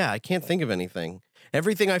 I can't think of anything.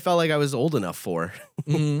 Everything I felt like I was old enough for.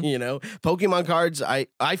 Mhm. You know, Pokemon cards. I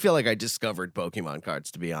feel like I discovered Pokemon cards,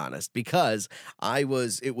 to be honest, because it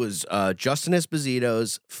was Justin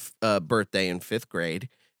Esposito's birthday in 5th grade,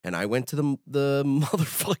 and I went to the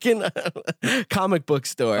motherfucking comic book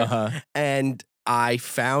store, Uh-huh. and I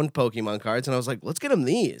found Pokemon cards, and I was like, let's get him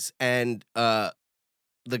these, and the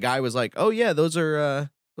guy was like, oh yeah, those are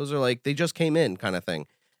like they just came in, kind of thing,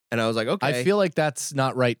 and I was like, okay, I feel like that's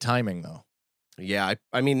not right timing though. Yeah,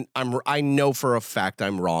 I mean, I know for a fact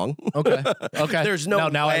I'm wrong. Okay. There's no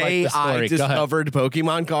now way I like the story. I Go ahead. discovered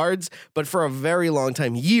Pokemon cards, but for a very long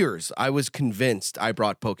time, years, I was convinced I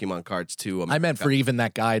brought Pokemon cards to America. I meant for even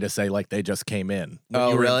that guy to say like they just came in. When Oh,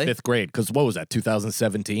 you were really? In 5th grade? Because what was that?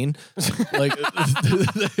 2017? Like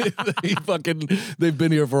they've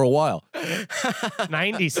been here for a while.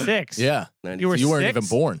 96. Yeah, You were you weren't 6? even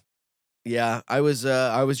born. Yeah, I was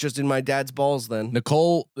just in my dad's balls then.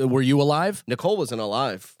 Nicole, were you alive? Nicole wasn't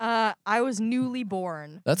alive. I was newly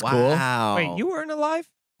born. That's cool. Wow. Wait, you weren't alive?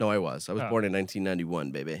 No, I was. I was Oh. born in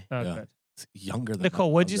 1991, baby. Oh, Yeah. good. It's younger than Nicole,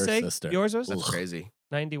 my what'd you younger say? Sister. Yours was? That's crazy.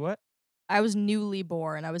 90 what? I was newly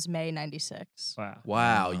born. I was May 96. Wow.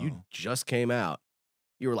 Wow, Wow. you just came out.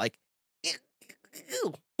 You were like,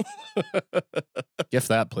 ew. Gift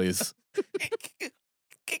that, please.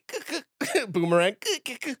 Boomerang.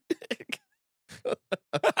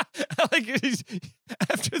 Like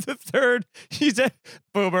after the third, he said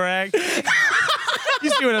boomerang. You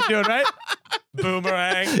see what I'm doing, right?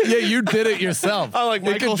 Boomerang. Yeah, you did it yourself. I like it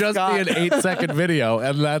Michael could just Scott. be an 8-second video,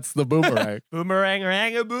 and that's the boomerang. Boomerang,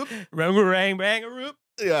 rang a boop, rang, bang a roop.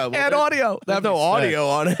 Yeah, well, And audio. There's no audio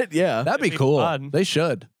on it. Yeah. That'd be That'd be cool. fun. They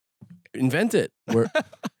should. Invent it. We're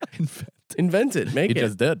Invent it. Make he it.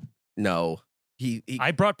 just did. No. He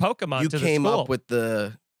I brought Pokemon you to the came school. up with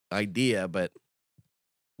the idea, but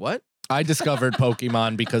what? I discovered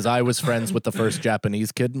Pokemon because I was friends with the first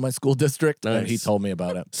Japanese kid in my school district, and he Nice. told me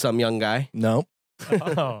about it. Some young guy? No,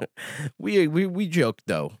 Oh. We joked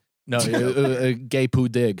though. no, gay poo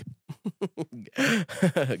dig.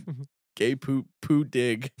 Gay poo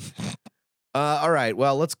dig. All right.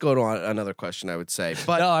 Well, let's go to another question, I would say.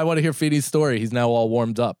 But No, I want to hear Feedy's story. He's now all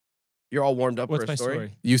warmed up. you're all warmed up What's for my a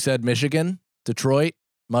story? You said Michigan, Detroit,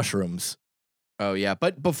 mushrooms, Oh yeah.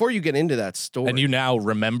 But before you get into that story, and you now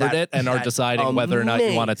remembered That- it and are that deciding whether or not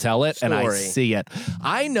you want to tell it. And I story. see it.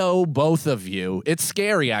 I know both of you. It's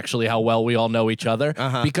scary, actually, how well we all know each other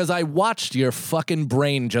Uh-huh. because I watched your fucking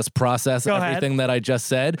brain just process Go ahead. everything that I just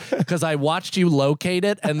said because I watched you locate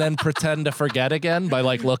it and then pretend to forget again by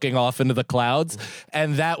like looking off into the clouds.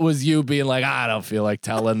 And that was you being like, I don't feel like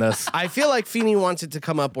telling this. I feel like Feeny wants it to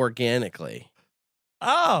come up organically.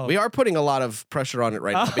 Oh. We are putting a lot of pressure on it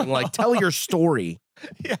right now, being like, tell your story.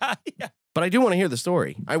 yeah. But I do want to hear the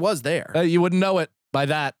story. I was there. You wouldn't know it by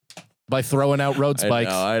that, by throwing out road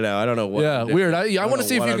spikes. I know. I don't know what. Yeah, weird. I don't want to know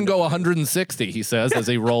see if what you I'm can go 160, he says, as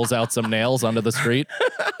he rolls out some nails onto the street.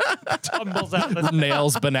 Tumbles out the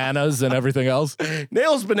Nails, bananas, and everything else.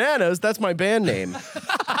 Nails Bananas, that's my band name.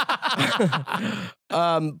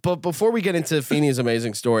 But before we get into Feeny's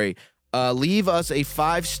amazing story, leave us a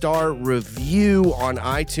 5-star review on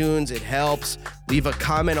iTunes. It helps. Leave a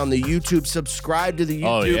comment on the YouTube. Subscribe to the YouTube.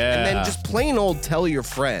 Oh, yeah. And then just plain old tell your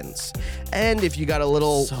friends. And if you got a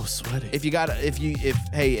little, So sweaty.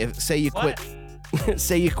 say you quit.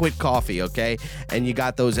 Say you quit coffee, okay? And you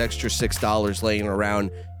got those extra $6 laying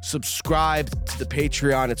around. Subscribe to the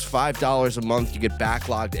Patreon. It's $5 a month. You get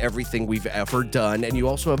backlogged everything we've ever done. And you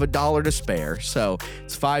also have $1 to spare. So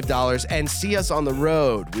it's $5. And see us on the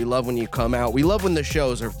road. We love when you come out. We love when the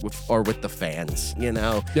shows are with the fans, you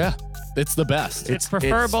know? Yeah, it's the best. It's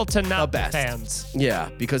preferable to the not the best. fans. Yeah,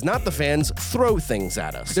 because not the fans throw things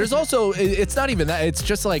at us. There's also, it's not even that. It's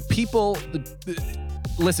just like people.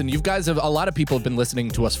 Listen, you guys have, a lot of people have been listening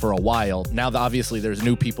to us for a while. Now, obviously, there's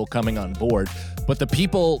new people coming on board. But the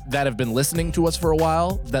people that have been listening to us for a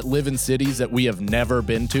while, that live in cities that we have never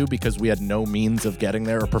been to because we had no means of getting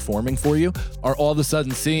there or performing for you, are all of a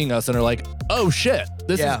sudden seeing us and are like, oh shit,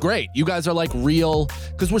 this Yeah. is great. You guys are like real,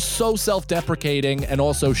 because we're so self-deprecating and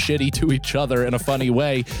also shitty to each other in a funny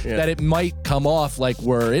way that it might come off like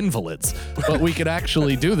we're invalids. But we could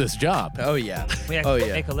actually do this job. Oh, yeah. We Oh, actually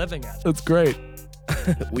yeah. make a living at it. That's great.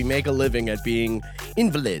 We make a living at being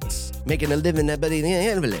invalids. Making a living at being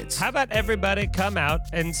invalids. How about everybody come out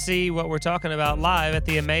and see what we're talking about live at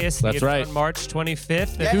the Emmaus That's Theater right. on March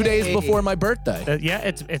 25th? Yeah. 2 days Hey. before my birthday. Yeah,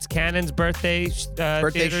 it's Cannon's birthday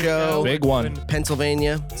theater show. Big one.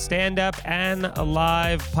 Pennsylvania. Stand up and a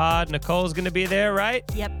live pod. Nicole's gonna be there, right?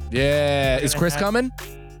 Yep. Yeah. Is Chris coming?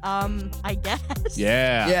 I guess.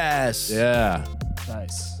 Yeah. Yes. Yeah.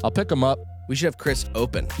 Nice. I'll pick him up. We should have Chris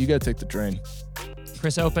open. You gotta take the train.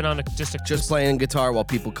 Chris open on just Just playing guitar while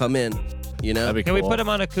people come in. You know? That'd be Can we cool. put him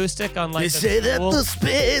on acoustic on like They a say that stool? the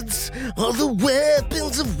spades are the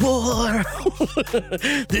weapons of war.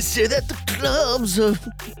 They say that the clubs are.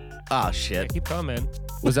 Ah, Yeah, shit. keep coming.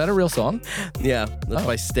 Was that a real song? Yeah, that's Oh.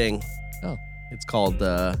 by Sting. Oh. It's called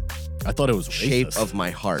I thought it was Shape racist. of My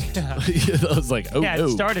Heart. I was like, oh Yeah, no. it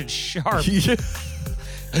started sharp.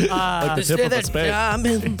 Like the They tip say of a that spade.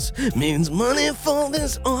 diamonds means money for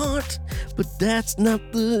this art, but that's not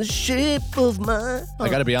the shape of my heart. I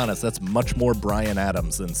got to be honest, that's much more Bryan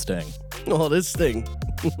Adams than Sting. Oh, this thing.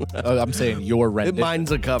 I'm saying your rendition.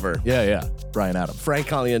 Mine's a cover. Yeah, Bryan Adams. Frank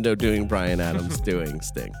Caliendo doing Bryan Adams doing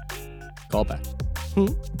Sting. Call back.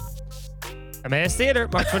 Emmaus Theater,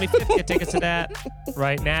 March 25th. Get tickets to that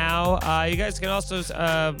right now. You guys can also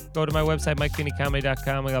go to my website,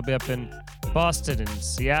 MikeFeeneyComedy.com. I'll be up in Boston and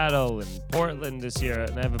Seattle and Portland this year,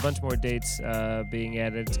 and I have a bunch more dates being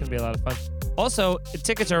added. It's going to be a lot of fun. Also,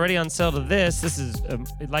 tickets are already on sale to this. This is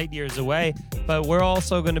light years away, but we're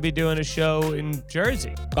also going to be doing a show in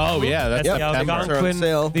Jersey. Oh, yeah. That's At the September. Algonquin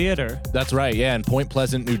sale. Theater. That's right. Yeah, in Point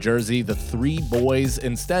Pleasant, New Jersey, the three boys,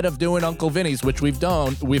 instead of doing Uncle Vinny's, which we've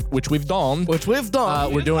done, we're doing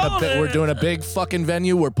a big fucking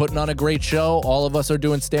venue. We're putting on a great show. All of us are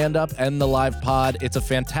doing stand up and the live pod. It's a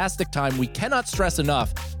fantastic time. We cannot stress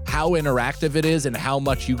enough how interactive it is and how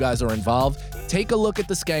much you guys are involved. Take a look at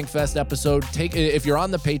the Skankfest episode. If you're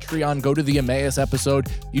on the Patreon, go to the Emmaus episode.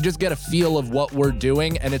 You just get a feel of what we're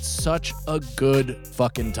doing, and it's such a good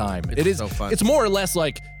fucking time. It is so fun. It's more or less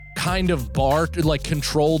like kind of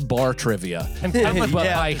controlled bar trivia, And come with, but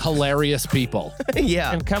by hilarious people.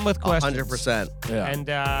 Yeah. and come with questions. 100%. Yeah. And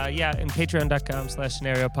and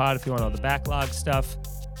patreon.com/scenariopod if you want all the backlog stuff.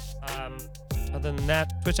 Other than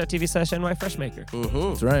that, twitch.tv/NYFreshmaker.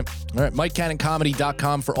 That's right. All right.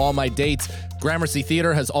 MikeCannonComedy.com for all my dates. Gramercy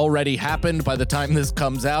Theater has already happened by the time this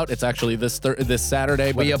comes out. It's actually this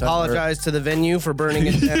Saturday. by We the time we're- apologize to the venue for burning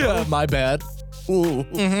it down. Yeah, my bad.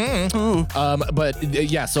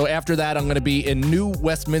 So after that, I'm going to be in New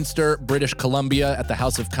Westminster, British Columbia at the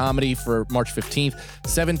House of Comedy for March 15th,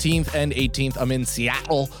 17th, and 18th. I'm in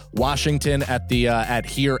Seattle, Washington at the at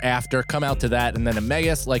Hereafter. Come out to that. And then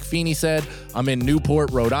Emmaus, like Feeney said, I'm in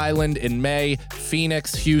Newport, Rhode Island in May,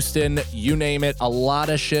 Phoenix, Houston, you name it. A lot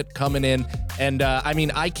of shit coming in. And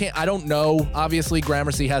I don't know. Obviously,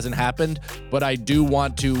 Gramercy hasn't happened, but I do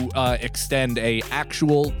want to extend a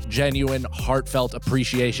actual, genuine, heartfelt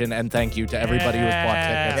appreciation and thank you to everybody who has bought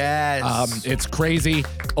tickets. Yes. It's crazy,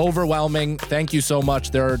 overwhelming. Thank you so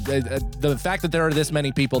much. There are the fact that there are this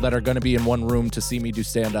many people that are going to be in one room to see me do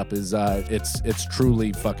stand up is it's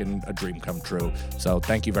truly fucking a dream come true. So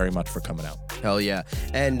thank you very much for coming out. Hell yeah.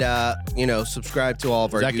 And, subscribe to all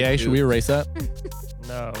of our Is that gay? YouTube- Should we erase that?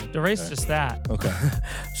 No, erase just that. Okay.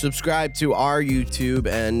 Subscribe to our YouTube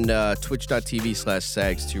and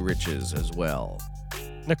twitch.tv/sags2riches as well.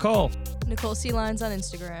 Nicole. Nicole C. Lines on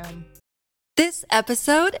Instagram. This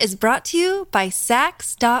episode is brought to you by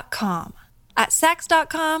Sax.com. At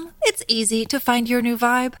Sax.com, it's easy to find your new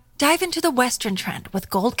vibe. Dive into the Western trend with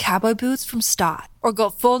gold cowboy boots from Stott, or go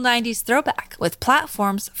full 90s throwback with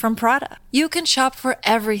platforms from Prada. You can shop for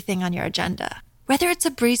everything on your agenda, whether it's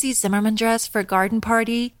a breezy Zimmermann dress for a garden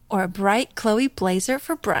party or a bright Chloe blazer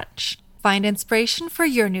for brunch. Find inspiration for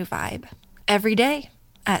your new vibe every day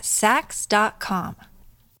at Sax.com.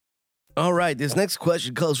 All right, this next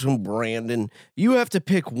question comes from Brandon. You have to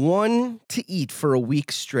pick one to eat for a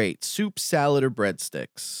week straight: soup, salad, or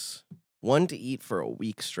breadsticks. One to eat for a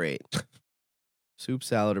week straight: soup,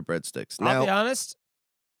 salad, or breadsticks. I'll be Now, honest,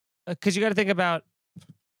 because you got to think about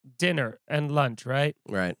dinner and lunch, right?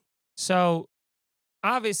 right? So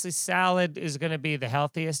obviously salad is going to be the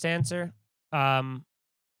healthiest answer.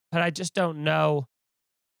 But I just don't know.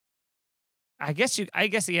 I guess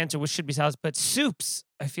the answer should be salads, but soups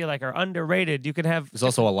I feel like are underrated. You can have There's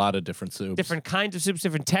also a lot of different soups. different kinds of soups,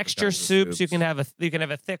 different texture Kinds of soups. You soups. can have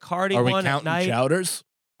a thick hearty Are we one at counting night. chowders?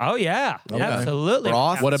 Oh yeah, Okay. absolutely.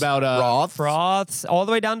 Broth. What about Broth? Broths all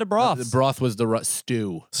the way down to broths. The broth was the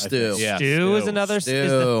stew. I think. Stew. Yeah, Stew is another is the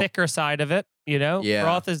Stew. thicker side of it. You know, Yeah.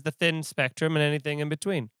 broth is the thin spectrum, and anything in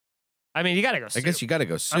between. I mean, you got to go. I Soup. guess you got to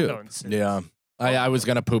go I'm soup. going soup. Yeah. I was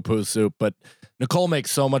gonna poo soup, but Nicole makes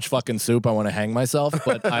so much fucking soup. I want to hang myself.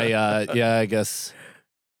 But I guess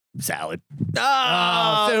salad.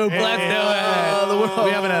 Oh, soup. Let's do it. We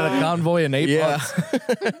haven't had a convoy in 8 Yeah. months.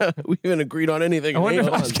 We haven't agreed on anything. I in wonder. 8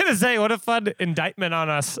 I was months. gonna say, what a fun indictment on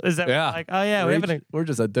us is that. Yeah. We're like, oh yeah, we haven't. We're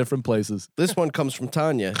just at different places. This one comes from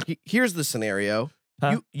Tanya. Here's the scenario.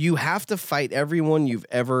 Huh? You have to fight everyone you've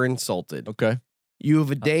ever insulted. Okay. You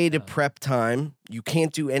have a day to prep time. You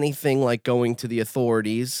can't do anything like going to the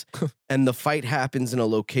authorities, and the fight happens in a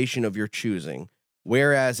location of your choosing.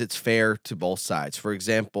 Whereas it's fair to both sides. For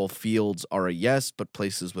example, fields are a yes, but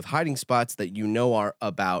places with hiding spots that you know are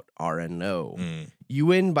a no. You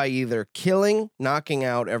win by either killing, knocking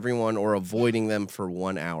out everyone, or avoiding them for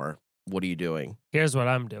 1 hour. what are you doing? Here's what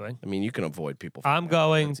I'm doing. I mean, you can avoid people. I'm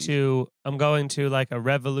going to like a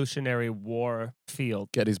Revolutionary War field.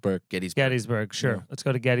 Gettysburg. Gettysburg, sure. Yeah. Let's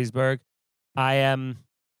go to Gettysburg. I am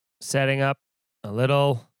setting up a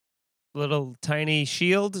little tiny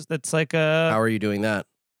shield that's like How are you doing that?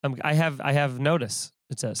 I have notice,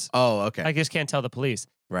 it says. Oh, okay. I just can't tell the police.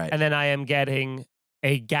 Right. And then I am getting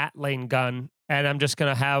a Gatling gun, and I'm just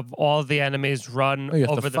going to have all the enemies run you have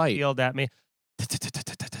to over the fight. field at me.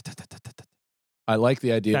 I like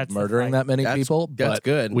the idea That's of the murdering fight. that many people, That's but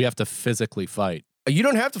good. we have to physically fight. You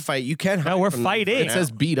don't have to fight. You can hide No, we're from them fighting. for an It says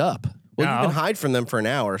hour. beat up. Well, you No. can hide from them for an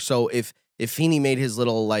hour. So if Feeney made his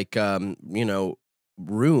little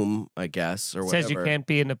room, I guess, or It whatever. says you can't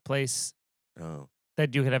be in a place Oh.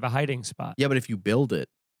 that you could have a hiding spot. Yeah, but if you build it,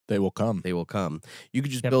 They will come. they will come. You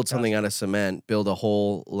could just Yeah, build but something out of cement, build a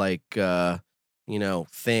whole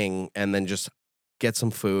thing, and then just get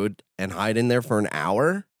some food and hide in there for an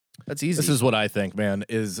hour. That's easy. This is what I think, man.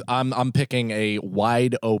 Is I'm picking a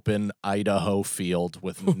wide open Idaho field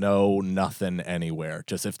with nothing anywhere.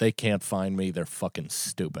 Just if they can't find me, they're fucking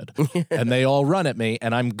stupid. And they all run at me,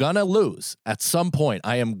 and I'm gonna lose. At some point,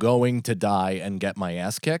 I am going to die and get my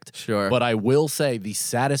ass kicked. Sure. But I will say the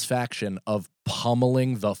satisfaction of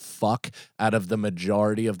pummeling the fuck out of the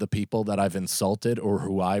majority of the people that I've insulted or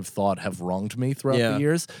who I've thought have wronged me throughout Yeah. the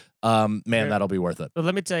years, man, Yeah. that'll be worth it. But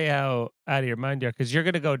let me tell you how out of your mind you are, because you're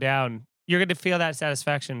going to go down. You're going to feel that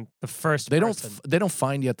satisfaction the first They person. don't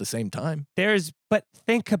find you at the same time. But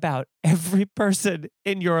think about every person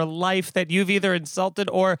in your life that you've either insulted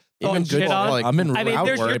or Even thrown shit good, on. like, I'm in I mean, route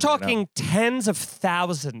you're right now. talking tens of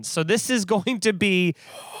thousands. So this is going to be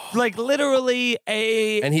like literally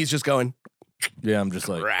and he's just going, Yeah, I'm just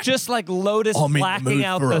like just like Lotus I'm in the blacking mood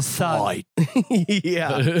out for the a sun. fight.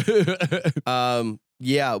 yeah.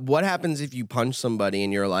 Yeah. What happens if you punch somebody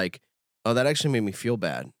and you're like, oh, that actually made me feel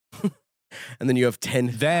bad? And then you have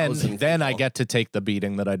 10,000 then I people. get to take the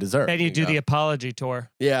beating that I deserve. Then you do Yeah. the apology tour.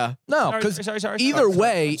 Yeah. No, because either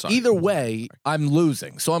way, I'm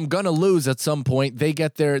losing. So I'm gonna lose at some point. They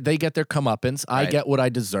get their comeuppance. I Right. get what I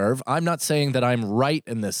deserve. I'm not saying that I'm right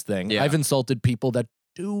in this thing. Yeah. I've insulted people that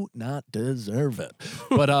do not deserve it.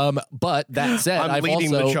 But that said, I'm I've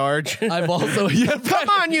leading also the charge. I've also Come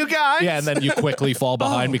on, you guys. yeah, and then you quickly fall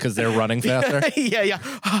behind because they're running faster. yeah.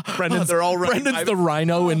 Brendan's, they're all running. Brendan's the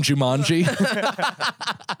rhino in Jumanji.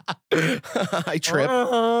 I trip.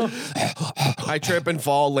 I trip and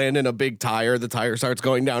fall, land in a big tire. The tire starts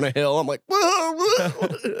going down a hill. I'm like,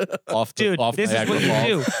 off Dude, off this is Niagara what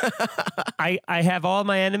you Falls. do. I have all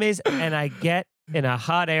my enemies and I get in a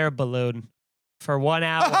hot air balloon for 1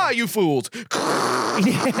 hour. aha, you fools.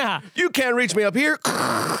 Yeah. You can't reach me up here.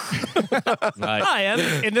 Nice. I am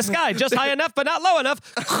in the sky, just high enough, but not low enough.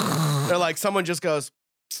 They're like, someone just goes,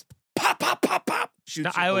 pop, pop, pop, pop.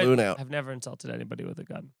 Shoots No, your balloon out. I've never insulted anybody with a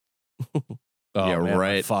gun. Oh, Yeah, man, my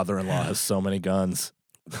right. father-in-law has so many guns.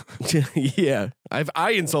 Yeah.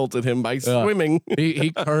 I insulted him by swimming.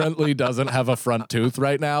 He currently doesn't have a front tooth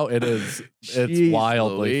right now. It's Jeez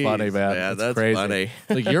wildly Louise, funny, man. Yeah, It's that's crazy. funny.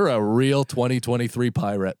 Like you're a real 2023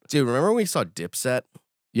 pirate. Dude, remember when we saw Dipset?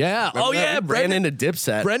 Yeah. Remember Oh that? yeah. We ran into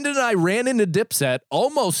Dipset. Brendan and I ran into Dipset,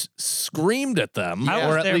 almost screamed at them, I or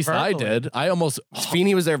was at there least I verbally. did. I almost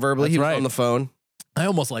Feeney was there verbally. That's He was right. on the phone. I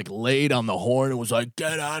almost like laid on the horn and was like,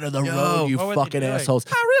 "Get out of the Yo, road, you what were they fucking doing? assholes!"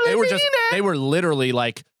 I really They were mean just it. they were literally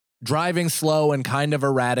like driving slow and kind of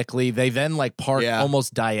erratically. They then like parked Yeah.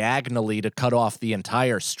 almost diagonally to cut off the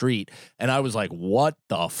entire street, and I was like, "What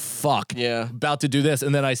the fuck?" Yeah. About to do this,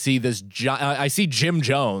 and then I see I see Jim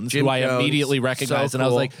Jones, Jim who I Jones, immediately recognized, so and I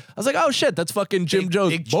was cool. like, "Oh shit, that's fucking Jim Big-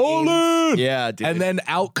 Jones, big bowling!" Yeah, dude. And then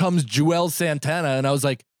out comes Joel Santana, and I was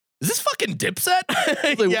like, "Is this fucking Dipset?"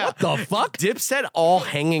 I was like, Yeah. "What the fuck?" Dipset all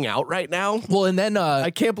hanging out right now. Well, and then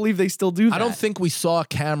I can't believe they still do that. I don't think we saw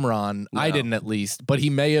Cameron. I No. didn't, at least, but he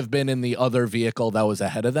may have been in the other vehicle that was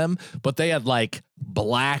ahead of them. But they had like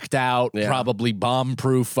blacked out, Yeah. probably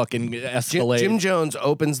bomb-proof fucking Escalade. Jim Jones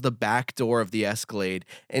opens the back door of the Escalade,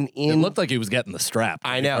 and it in looked like he was getting the strap. to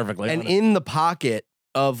I be know, perfectly and honest. in the pocket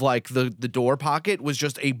of like the door pocket was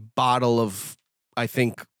just a bottle of. I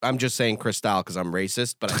think I'm just saying Cristal because I'm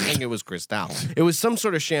racist, but I think it was Cristal. It was some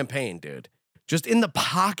sort of champagne, dude. Just in the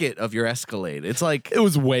pocket of your Escalade. It's like, it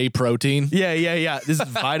was whey protein. yeah. This is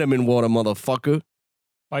vitamin water, motherfucker.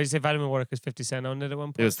 Why did you say vitamin water? Because 50 Cent owned it at one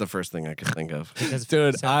It point? was the first thing I could think of. Because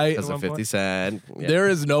Dude, 50 Cent owned it Because at of one 50 point? Cent. Yeah. There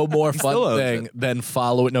is no more still fun owns thing it. than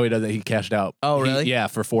follow it. No, he doesn't. He cashed out. Oh, really? Yeah,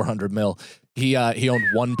 for 400 mil. He owned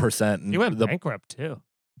 1%. And He went the bankrupt too.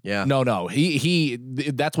 Yeah. No.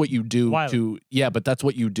 That's what you do Wiley. to, yeah, but that's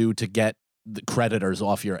what you do to get the creditors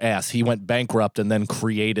off your ass. He went bankrupt and then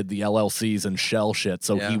created the LLCs and shell shit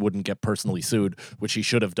so he wouldn't get personally sued, which he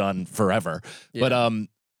should have done forever. Yeah.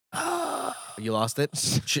 But you lost it.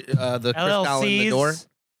 The crystal in the door.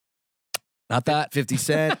 Not that 50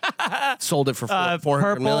 Cent sold it for 400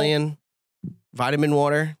 Purple. million. Vitamin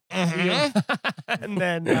water. And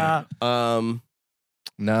then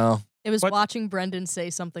no. It was What? watching Brendan say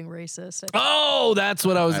something racist. Oh, that's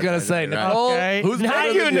what I was gonna say. Right. Nicole, Okay. who's Not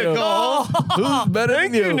better you, than Nicole. Who's better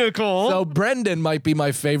Thank than you, Nicole. So Brendan might be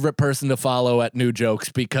my favorite person to follow at New Jokes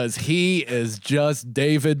because he is just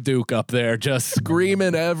David Duke up there, just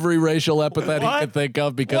screaming every racial epithet he What? can think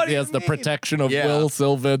of because What do he you has the mean? protection of Yeah. Will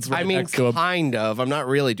Sylvans right I mean, next to him. kind of. I'm not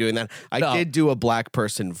really doing that. I No. did do a black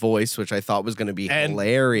person voice, which I thought was going to be And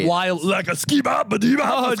hilarious. Wild like a ski bop, like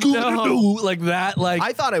that, like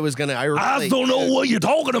I thought I was going to. I don't know what you're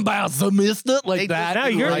talking about, so mister. Like They that. Now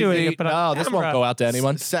you're Like doing the- it, but no, on this camera. won't go out to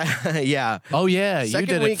anyone. Yeah. Oh yeah, you Second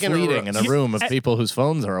did it week in a fleeting row. in a room of people whose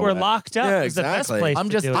phones are we're away. locked up. Yeah, It's the best exactly. place. I'm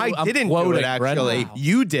to just- do it. I I'm didn't do quoting it, actually. Brendan.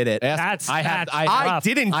 You did it. Ask- I have I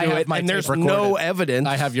didn't I do have it, my and tape there's recorded. no evidence.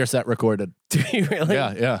 I have your set recorded. Do you really?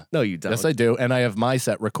 Yeah, yeah. No, you don't. Yes, I do. And I have my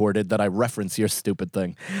set recorded that I reference your stupid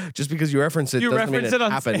thing. Just because you reference it You doesn't mean reference it it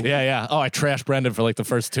on happened. stage. Yeah, yeah. Oh, I trashed Brendan for like the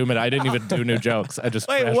first 2 minutes. I didn't even do new jokes. I just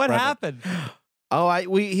Wait, trashed what Brendan. happened?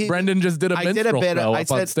 Oh, Brendan just did a I did a minstrel bit. show I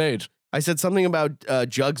up on said- stage. I said something about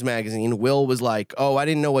Jugs magazine. Will was like, "Oh, I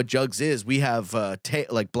didn't know what Jugs is. We have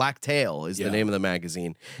like Black Tail is Yeah. the name of the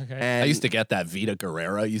magazine." Okay. And I used to get that. Vita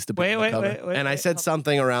Guerrera used to be Wait, on the wait, cover. wait, wait. and I wait. said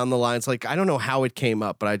something around the lines like, I don't know how it came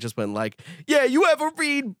up, but I just went like, "Yeah, you ever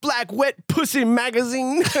read Black Wet Pussy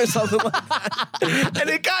magazine or something like that?" And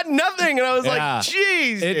it got nothing, and I was Yeah. like,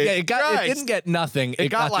 "Jeez, It didn't get nothing. It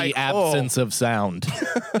got like, the absence of sound.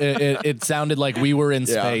 it sounded like we were in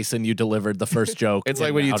Yeah. space and you delivered the first joke. It's like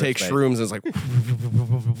in when you outer take space. shrooms, and it's like,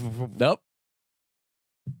 Nope.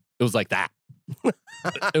 It was like that.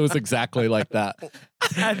 It was exactly like that.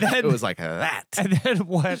 And then, it was like that. and then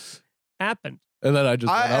what happened? And then I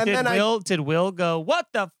just went up. And then Did Will go, what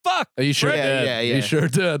the fuck? You sure Yeah, did. yeah, yeah. You sure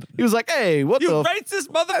did. He was like, "Hey, what You the?" racist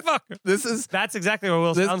motherfucker. This is That's exactly what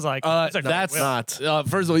Will This- sounds like. uh, It's like, that's Will. not.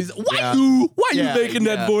 First of all, he's why Yeah. you making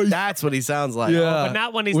that voice? That's what he sounds like. Yeah. But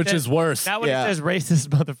not when he Which says, is worse. not when Yeah. he says racist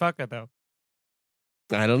motherfucker, though.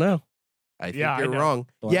 I don't know. I think Yeah, I you're know. wrong.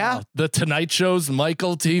 Wow. Yeah. The Tonight Show's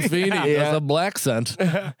Michael T. Feeney Yeah. does a black scent.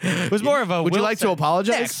 It was more of a Would you Will like to said-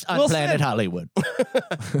 apologize? on Wilson. Planet Hollywood.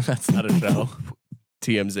 That's not a show.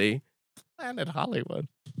 TMZ. Planet Hollywood.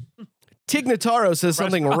 Tig Notaro says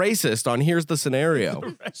something racist on Here's the Scenario.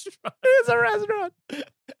 Restaurant. It's a restaurant.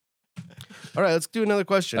 All right, let's do another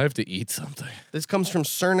question. I have to eat something. This comes from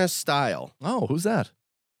Cerna Style. Oh, who's that?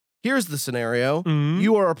 Here's the scenario. Mhm.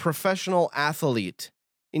 You are a professional athlete.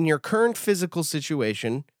 In your current physical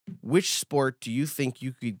situation, which sport do you think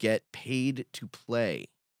you could get paid to play?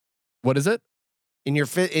 What is it? In your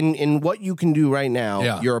in what you can do right now,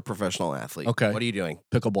 Yeah. you're a professional athlete. Okay. What are you doing?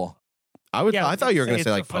 Pickleball. I thought you were going to it's say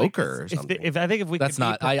so like funny poker 'cause or if the- something. If I think if we That's could be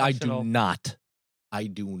not. I do professional- not. I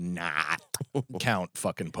do not count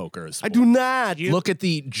fucking poker as I sport. do not. You- Look at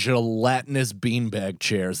the gelatinous beanbag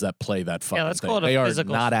chairs that play that fucking let's thing. call it a They are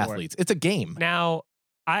physical not sport. athletes. It's a game. Now,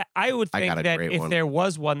 I would I think got a that great if one. there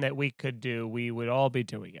was one that we could do, we would all be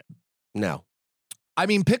doing it. No. I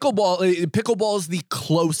mean, pickleball is the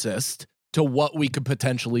closest to what we could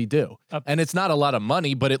potentially do. And it's not a lot of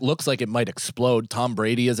money, but it looks like it might explode. Tom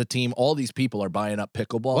Brady as a team, all these people are buying up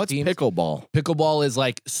pickleball What's teams. pickleball? Pickleball is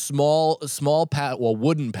like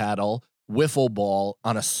wooden paddle, wiffle ball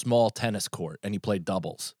on a small tennis court, and you play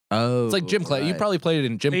doubles. Oh, It's like gym class. You right. probably played it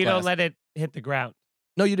in gym So you class. don't let it hit the ground.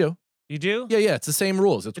 No, you do. You do? Yeah, yeah. It's the same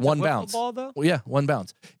rules. It's It's one a wiffle bounce. ball, though? Well, yeah, one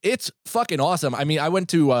bounce. It's fucking awesome. I mean, I went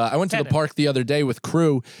to the Tennis. park the other day with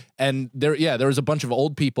crew, and there was a bunch of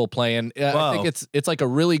old people playing. I Whoa. think it's like a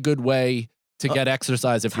really good way to get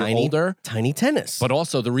exercise if you're tiny- older. Tiny tennis. But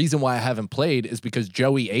also the reason why I haven't played is because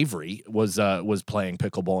Joey Avery was playing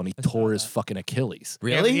pickleball and he tore his fucking Achilles.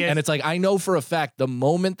 really? Yeah, And it's like I know for a fact the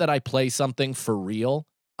moment that I play something for real,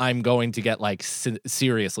 I'm going to get like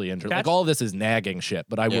seriously injured. Like That's- all of this is nagging shit,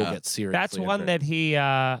 but I will Yeah. get seriously. That's one injured.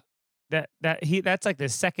 that he that's like the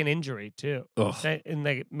second injury too. Ugh. In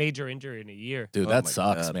the major injury in a year. Dude, Oh that my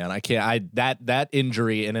sucks, God. man. I can't. That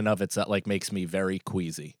injury in and of itself like makes me very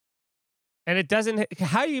queasy. And it doesn't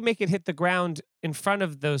how do you make it hit the ground in front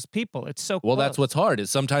of those people? It's so Well, that's close. what's hard. Is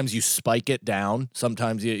sometimes you spike it down.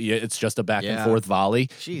 Sometimes it's just a back and Yeah. forth volley.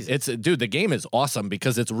 Jesus. Dude, the game is awesome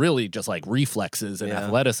because it's really just like reflexes and Yeah.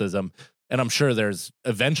 athleticism. And I'm sure there's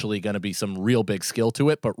eventually going to be some real big skill to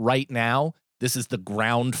it. But right now, this is the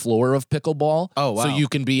ground floor of pickleball. Oh, wow. So you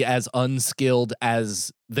can be as unskilled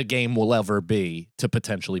as the game will ever be to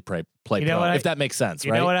potentially play You know pro, what if that makes sense,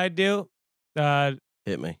 You right? know what I'd do?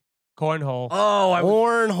 Hit me. Cornhole. Oh,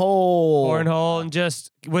 Cornhole, and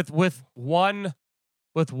just with one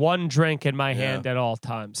drink in my hand at all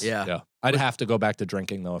times. Yeah. Yeah. I'd have to go back to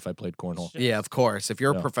drinking though if I played cornhole. Yeah, of course. If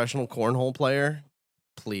you're a Yeah. professional cornhole player,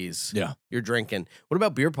 please. Yeah. You're drinking. What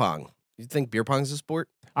about beer pong? You think beer pong's a sport?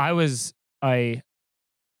 I was a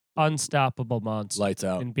unstoppable monster Lights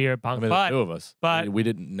out. in beer I pong, mean, but the two of us. but- we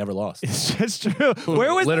never lost. it's just true.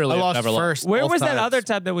 Where was Literally I lost never first. Where both was that times. other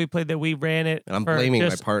time that we played that we ran it? And I'm for blaming my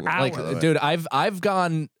just partner. hours? By the way. Dude, I've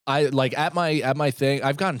gone at my thing,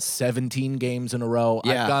 I've gone 17 games in a row.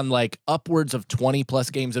 Yeah. I've gone like upwards of 20 plus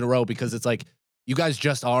games in a row because it's like you guys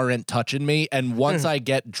just aren't touching me. And once I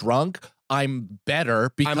get drunk, I'm better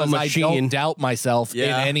because I machine. don't doubt myself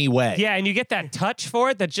Yeah. in any way. Yeah, and you get that touch for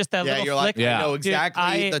it. That's just that Yeah, little you're flick. like, Yeah. I know Dude,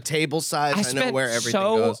 exactly the table size. I I spent know where everything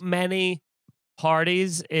so goes. many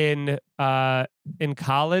parties in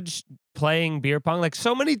college playing beer pong, like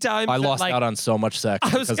so many times. I that, lost like, out on so much sex.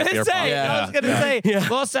 I was because of gonna beer say, pong. I was gonna say,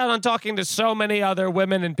 lost out on talking to so many other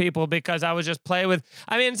women and people because I was just playing with.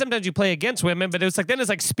 I mean, sometimes you play against women, but it was like then it's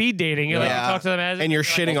like speed dating. You like you Yeah. talk to them as And you're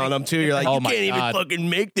shitting on them too. You're like, Oh you my can't God. even fucking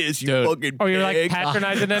make this, you Dude. fucking or you're like pig.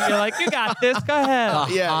 patronizing them. You're like, you got this. Go ahead.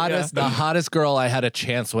 The the hottest girl I had a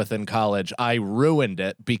chance with in college, I ruined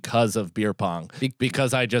it because of beer pong.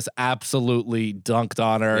 Because I just absolutely dunked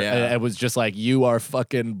on her. Yeah. And it was just like, you are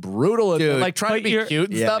fucking brutal. And Dude. like trying to But be you're- cute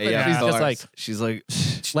and Yeah, stuff. yeah, And she's of just like,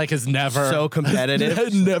 course. has never so competitive.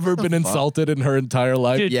 had never been insulted in her entire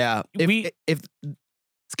life. Dude, Yeah. If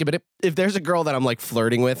Skip it. if there's a girl that I'm like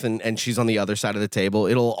flirting with and she's on the other side of the table,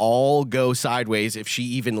 it'll all go sideways if she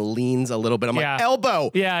even leans a little bit. I'm Yeah. like,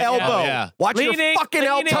 elbow, Yeah, yeah. elbow. Oh, yeah. Watch Leaning, your fucking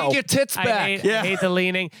leaning. elbow. Take your tits I back. hate, Yeah. I hate the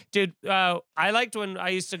leaning, dude. I liked when I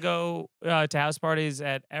used to go to house parties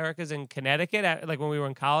at Erica's in Connecticut, like when we were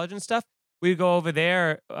in college and stuff. We'd go over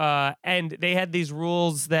there, and they had these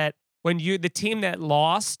rules that when the team that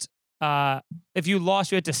lost, if you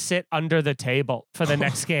lost, you had to sit under the table for the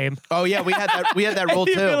next game. Oh yeah, we had that rule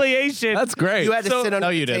too. Humiliation. That's great. You had to So- sit under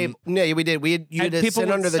No, the you table. No, we did. You had And to people sit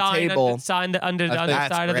would under the sign table. sign the under the That's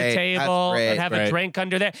underside of the great. That's table, great. and have a Right. drink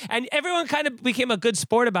under there. And everyone kind of became a good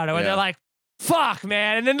sport about it. When Yeah. they're like, "Fuck,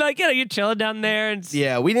 man," and then like you're chilling down there, and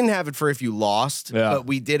Yeah, we didn't have it for if you lost, Yeah. but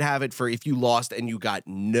we did have it for if you lost and you got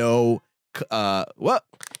no. What?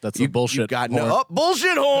 That's You a bullshit. You got horn. no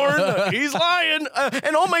bullshit horn. He's lying,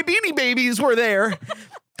 and all my Beanie Babies were there.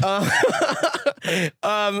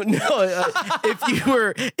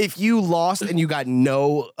 If you lost and you got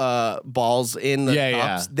no balls in the Yeah,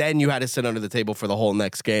 cups, then you had to sit under the table for the whole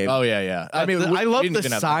next game. Oh, yeah. I mean, I love we didn't the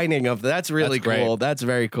even have- signing of that. That's really That's great. cool. That's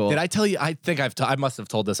very cool. Did I tell you? I think I must have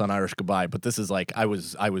told this on Irish Goodbye, but this is like I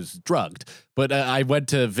was drugged. But I went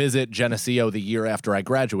to visit Geneseo the year after I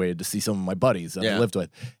graduated to see some of my buddies that I Yeah. lived with,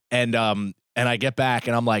 and I get back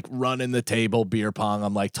and I'm like running the table, beer pong.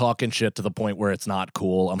 I'm like talking shit to the point where it's not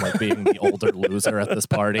cool. I'm like being the older loser at this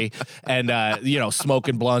party, and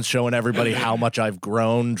smoking blunts, showing everybody how much I've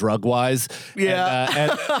grown drug wise.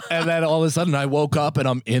 Yeah. And then all of a sudden I woke up and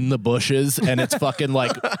I'm in the bushes and it's fucking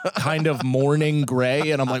like kind of morning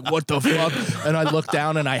gray and I'm like, what the fuck? And I look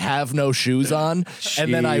down and I have no shoes on.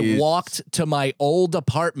 And then I Jeez. walked to my old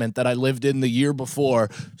apartment that I lived in the year before,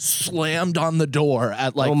 slammed on the door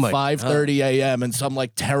at like Oh my 5:30 a.m. and some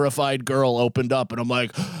like terrified girl opened up and I'm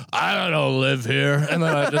like, I don't live here. And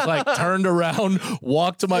then I just like turned around,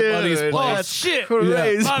 walked to my buddy's Dude, place. that's shit.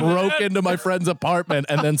 crazy. My Broke bad. into my friend's apartment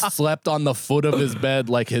and then slept on the foot of his bed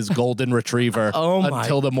like his golden retriever Oh my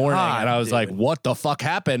until the morning. God, and I was dude. like, what the fuck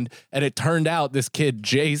happened? And it turned out this kid,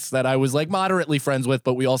 Jace, that I was like moderately friends with,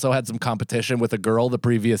 but we also had some competition with a girl the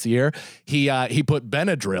previous year. He put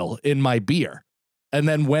Benadryl in my beer. And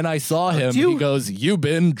then when I saw him, he goes, "You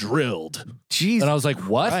been drilled." Jesus And I was like,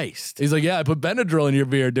 what? Christ. He's like, yeah, I put Benadryl in your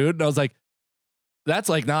beer, dude. And I was like, that's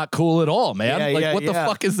like not cool at all, man. Yeah, like, yeah, what the yeah.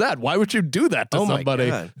 fuck is that? Why would you do that to Oh my somebody?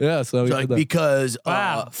 God. Yeah, so he Like, did that. because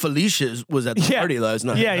Wow. Felicia was at the Yeah. party last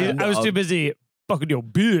night. Yeah, And, I was too busy fucking your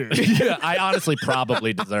beer. Yeah, I honestly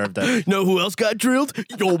probably deserved it. Know who else got drilled?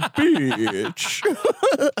 Yo, bitch.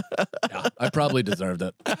 Yeah, I probably deserved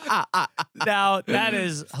it. Now that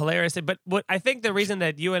is hilarious. But what I think the reason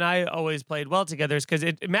that you and I always played well together is because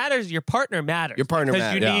it matters. Your partner matters. Your partner because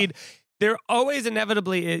matters. you Yeah. need. They're always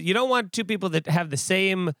inevitably. You don't want two people that have the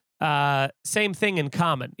same thing in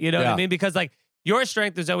common. You know what Yeah. I mean? Because like your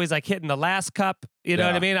strength was always like hitting the last cup. You know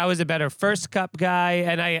what I mean? I was a better first cup guy,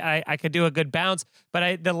 and I could do a good bounce.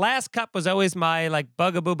 But the last cup was always my like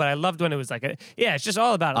bugaboo. But I loved when it was like, it's just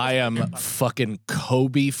all about it. I am fucking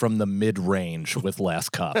Kobe from the mid range with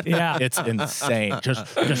last cup. Yeah. It's insane. Just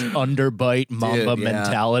underbite Mamba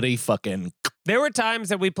mentality. Fucking. There were times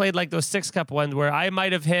that we played like those 6-cup ones where I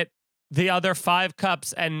might have hit the other 5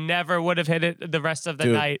 cups and never would have hit it the rest of the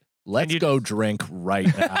night. Let's go drink right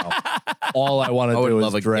now. All I want to do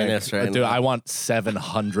is drink. Guinness right Dude, now. I want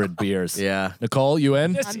 700 beers. Yeah. Nicole, you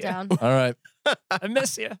in? Miss I'm ya. down. All right. I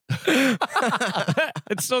miss you.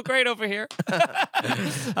 It's still great over here.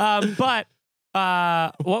 But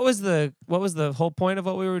what was the whole point of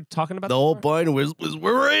what we were talking about? The whole point was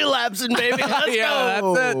we're relapsing, baby. Let's Yeah,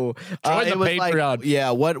 go. that's it. Join the it was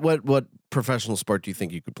Patreon. what professional sport do you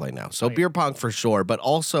think you could play now? So beer pong for sure, but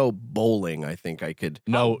also bowling. I think I could.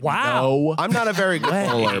 No. wow. No. I'm not a very good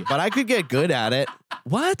bowler, but I could get good at it.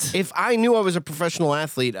 What? If I knew I was a professional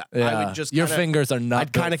athlete, I would just your kinda, fingers are not.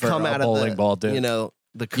 I'd kind of good for come a out of bowling the ball, dude. You know,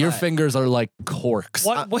 the cut. Your fingers are like corks.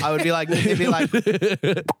 What? I would be like, they'd be like,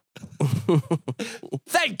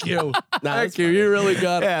 Thank you. that's Thank you. funny. You really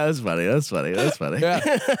got it. Yeah, that's funny. That's funny. That's funny. Yeah.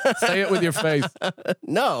 Say it with your face.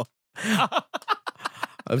 No.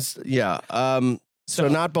 So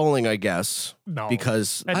not bowling, I guess, No.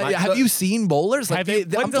 because And Have you seen bowlers? Like Have you,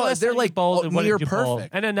 when's the last they're time you like bowled and what near did you bowl?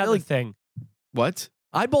 perfect. And another thing. what?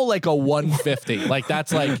 I bowl like a 150. Like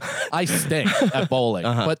that's like I stink at bowling,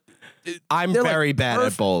 but I'm they're, like, very bad at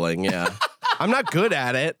perfect. bowling. Yeah, I'm not good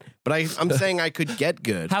at it, but I'm saying I could get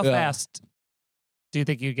good. How Yeah. fast do you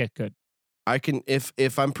think you get good? I can if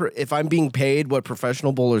I'm being paid what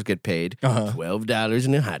professional bowlers get paid, $12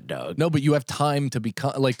 and a hot dog. no, but you have time to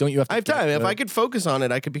become like. Don't you have? To I have get time. If good? I could focus on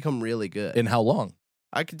it, I could become really good. In how long?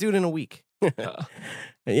 I could do it in a week.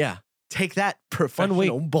 Yeah. Take that, 1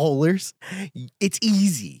 professional bowlers. It's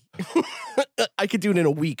easy. I could do it in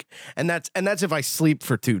a week, and that's if I sleep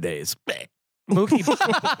for 2 days.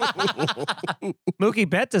 Mookie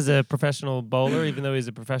Betts is a professional bowler, even though he's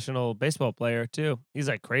a professional baseball player too. He's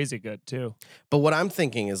like crazy good too. But what I'm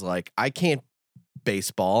thinking is like, I can't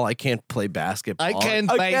baseball. I can't play basketball. I can't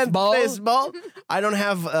baseball. baseball. I don't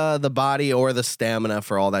have the body or the stamina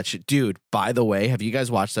for all that shit. Dude, by the way, have you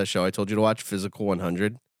guys watched that show I told you to watch, Physical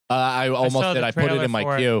 100? I almost saw did. the I put it trailer in my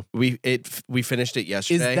for it. queue. We finished it Is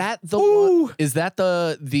yesterday. that the Ooh. one? Is that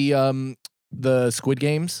the Squid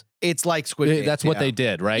Games? It's like Squid Game. That's what they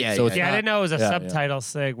did, right? Yeah, so yeah, it's Yeah, I not, didn't know it was a yeah, subtitle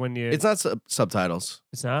sig when you. It's not subtitles.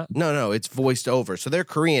 It's not. No, it's voiced over. So they're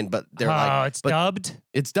Korean, but they're like, it's but dubbed.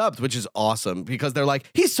 it's dubbed, which is awesome because they're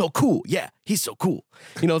like, he's so cool. Yeah, he's so cool.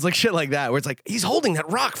 You know, it's like shit like that where it's like, he's holding that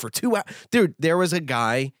rock for 2 hours. Dude, there was a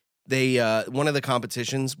guy, they, one of the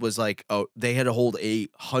competitions was like, oh, they had to hold a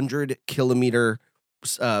 100-kilometer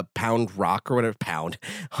pound rock or whatever,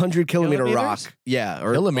 100-kilometer rock. Kilometers? Yeah.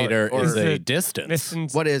 Kilometer or is a the distance.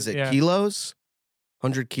 Distance- what is it? yeah. Kilos?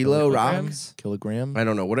 100-kilo rock? Kilograms? Kilogram? I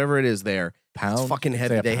don't know. Whatever it is there. Pound? It's fucking Say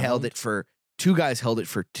heavy. a They held pound? it for, 2 guys held it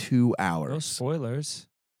for 2 hours. No spoilers.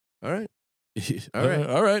 All right. All right.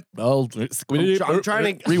 All right. I'm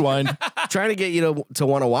trying to rewind. trying to get you to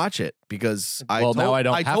want to watch it because Now I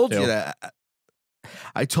don't have told to. you that.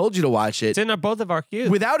 I told you to watch it It's in both of our queues.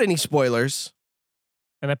 without any spoilers.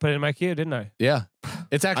 And I put it in my queue, didn't I? Yeah.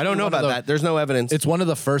 It's actually I don't know one of about the- that. There's no evidence. It's one of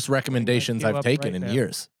the first recommendations queue I've up taken right in now.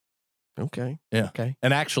 years. okay. Yeah. Okay.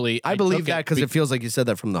 And actually, I believe took that because be- it feels like you said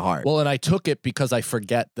that from the heart. well, and I took it because I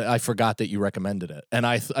forgot that you recommended it, and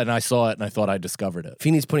I saw it and I thought I discovered it.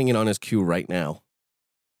 Feeney's putting it on his queue right now.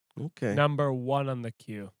 Okay. Number 1 on the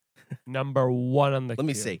queue. Number 1 on the queue. Let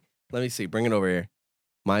me see. Let me see. Bring it over here.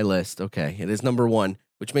 My list. Okay. It is number 1,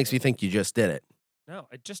 which makes me think you just did it. No,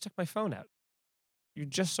 I just took my phone out. You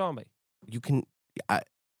just saw me. You can.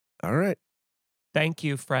 All right. Thank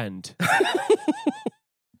you, friend.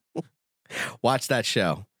 Watch that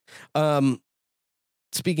show.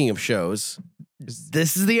 Speaking of shows,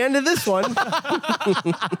 this is the end of this one.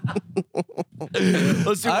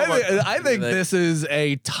 Let's do one more. I think this is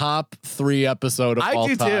a top 3 episode of I all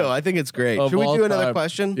do time. too. I think it's great. Of Should we all do another time.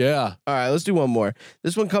 question? Yeah. All right, let's do one more.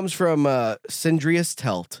 This one comes from Sindrius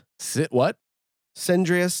Telt. What?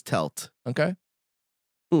 Sindrius Telt. Okay.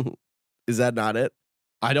 Is that not it?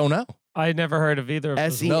 I don't know. I never heard of either of those.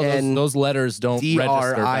 S-E- No, N- those letters don't register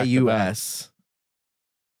back to back. DRIUS.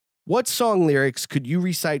 What song lyrics could you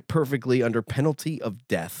recite perfectly under penalty of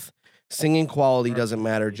death? Singing quality doesn't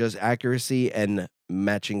matter, just accuracy and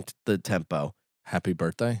matching the tempo. Happy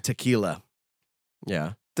birthday. Tequila.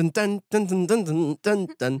 Yeah. Dun dun dun dun dun dun dun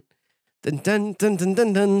dun dun dun dun dun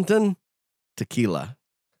dun dun dun. Tequila.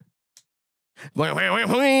 it?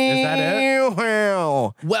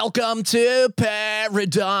 Welcome to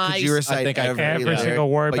paradise. Could you recite I think I every lyric? single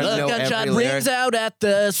word, But but you know gunshot every rings lyric? out at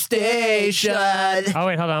the station. Oh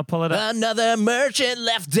wait, hold on, I'll pull it up. Another merchant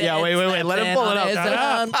left dead. Yeah, wait. Let him pull it up.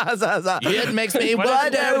 It makes me What is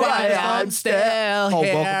wonder it? why I'm still Oh,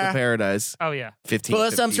 here. Welcome to Paradise. Oh yeah. 15.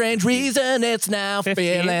 For some strange reason, it's now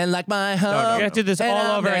 15? feeling like my home. You gotta do this and all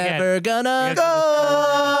I'm over again. never gonna You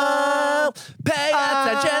gotta go. Pay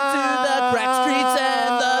attention to the cracked streets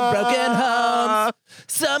and the broken homes.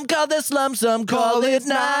 Some call this slum, some call it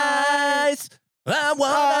nice. I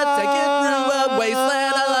wanna take it through a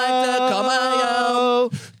wasteland I like to call my own.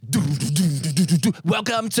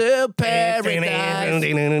 Welcome to paradise.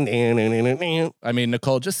 I mean,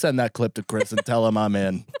 Nicole, just send that clip to Chris and tell him I'm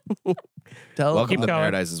in. Tell him. Welcome to going.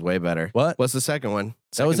 Paradise is way better. What? What's the second one?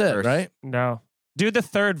 That was Second it, verse. right? No. Do the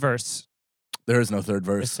third verse. There is no third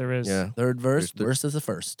Yes, verse. there is. Yeah. Third verse. There's Verse is the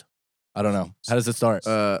first. I don't know. How does it start?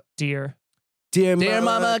 Dear. Dear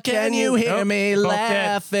Mama, can you hear Nope, me both dead.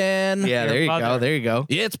 laughing? Yeah, there you go. mother. There you go.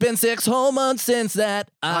 It's been 6 whole months since that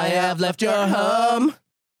I have left your home.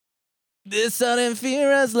 This sudden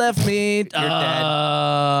fear has left me. You're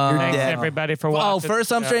dead. Thanks dead. everybody for watching. Oh, for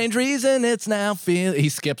some Yeah. strange reason, it's now feel. He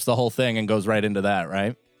skips the whole thing and goes right into that,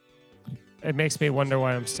 right? It makes me wonder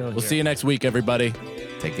why I'm still We'll here. see you next week, everybody.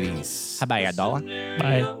 Take it easy. Bye.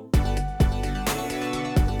 Bye.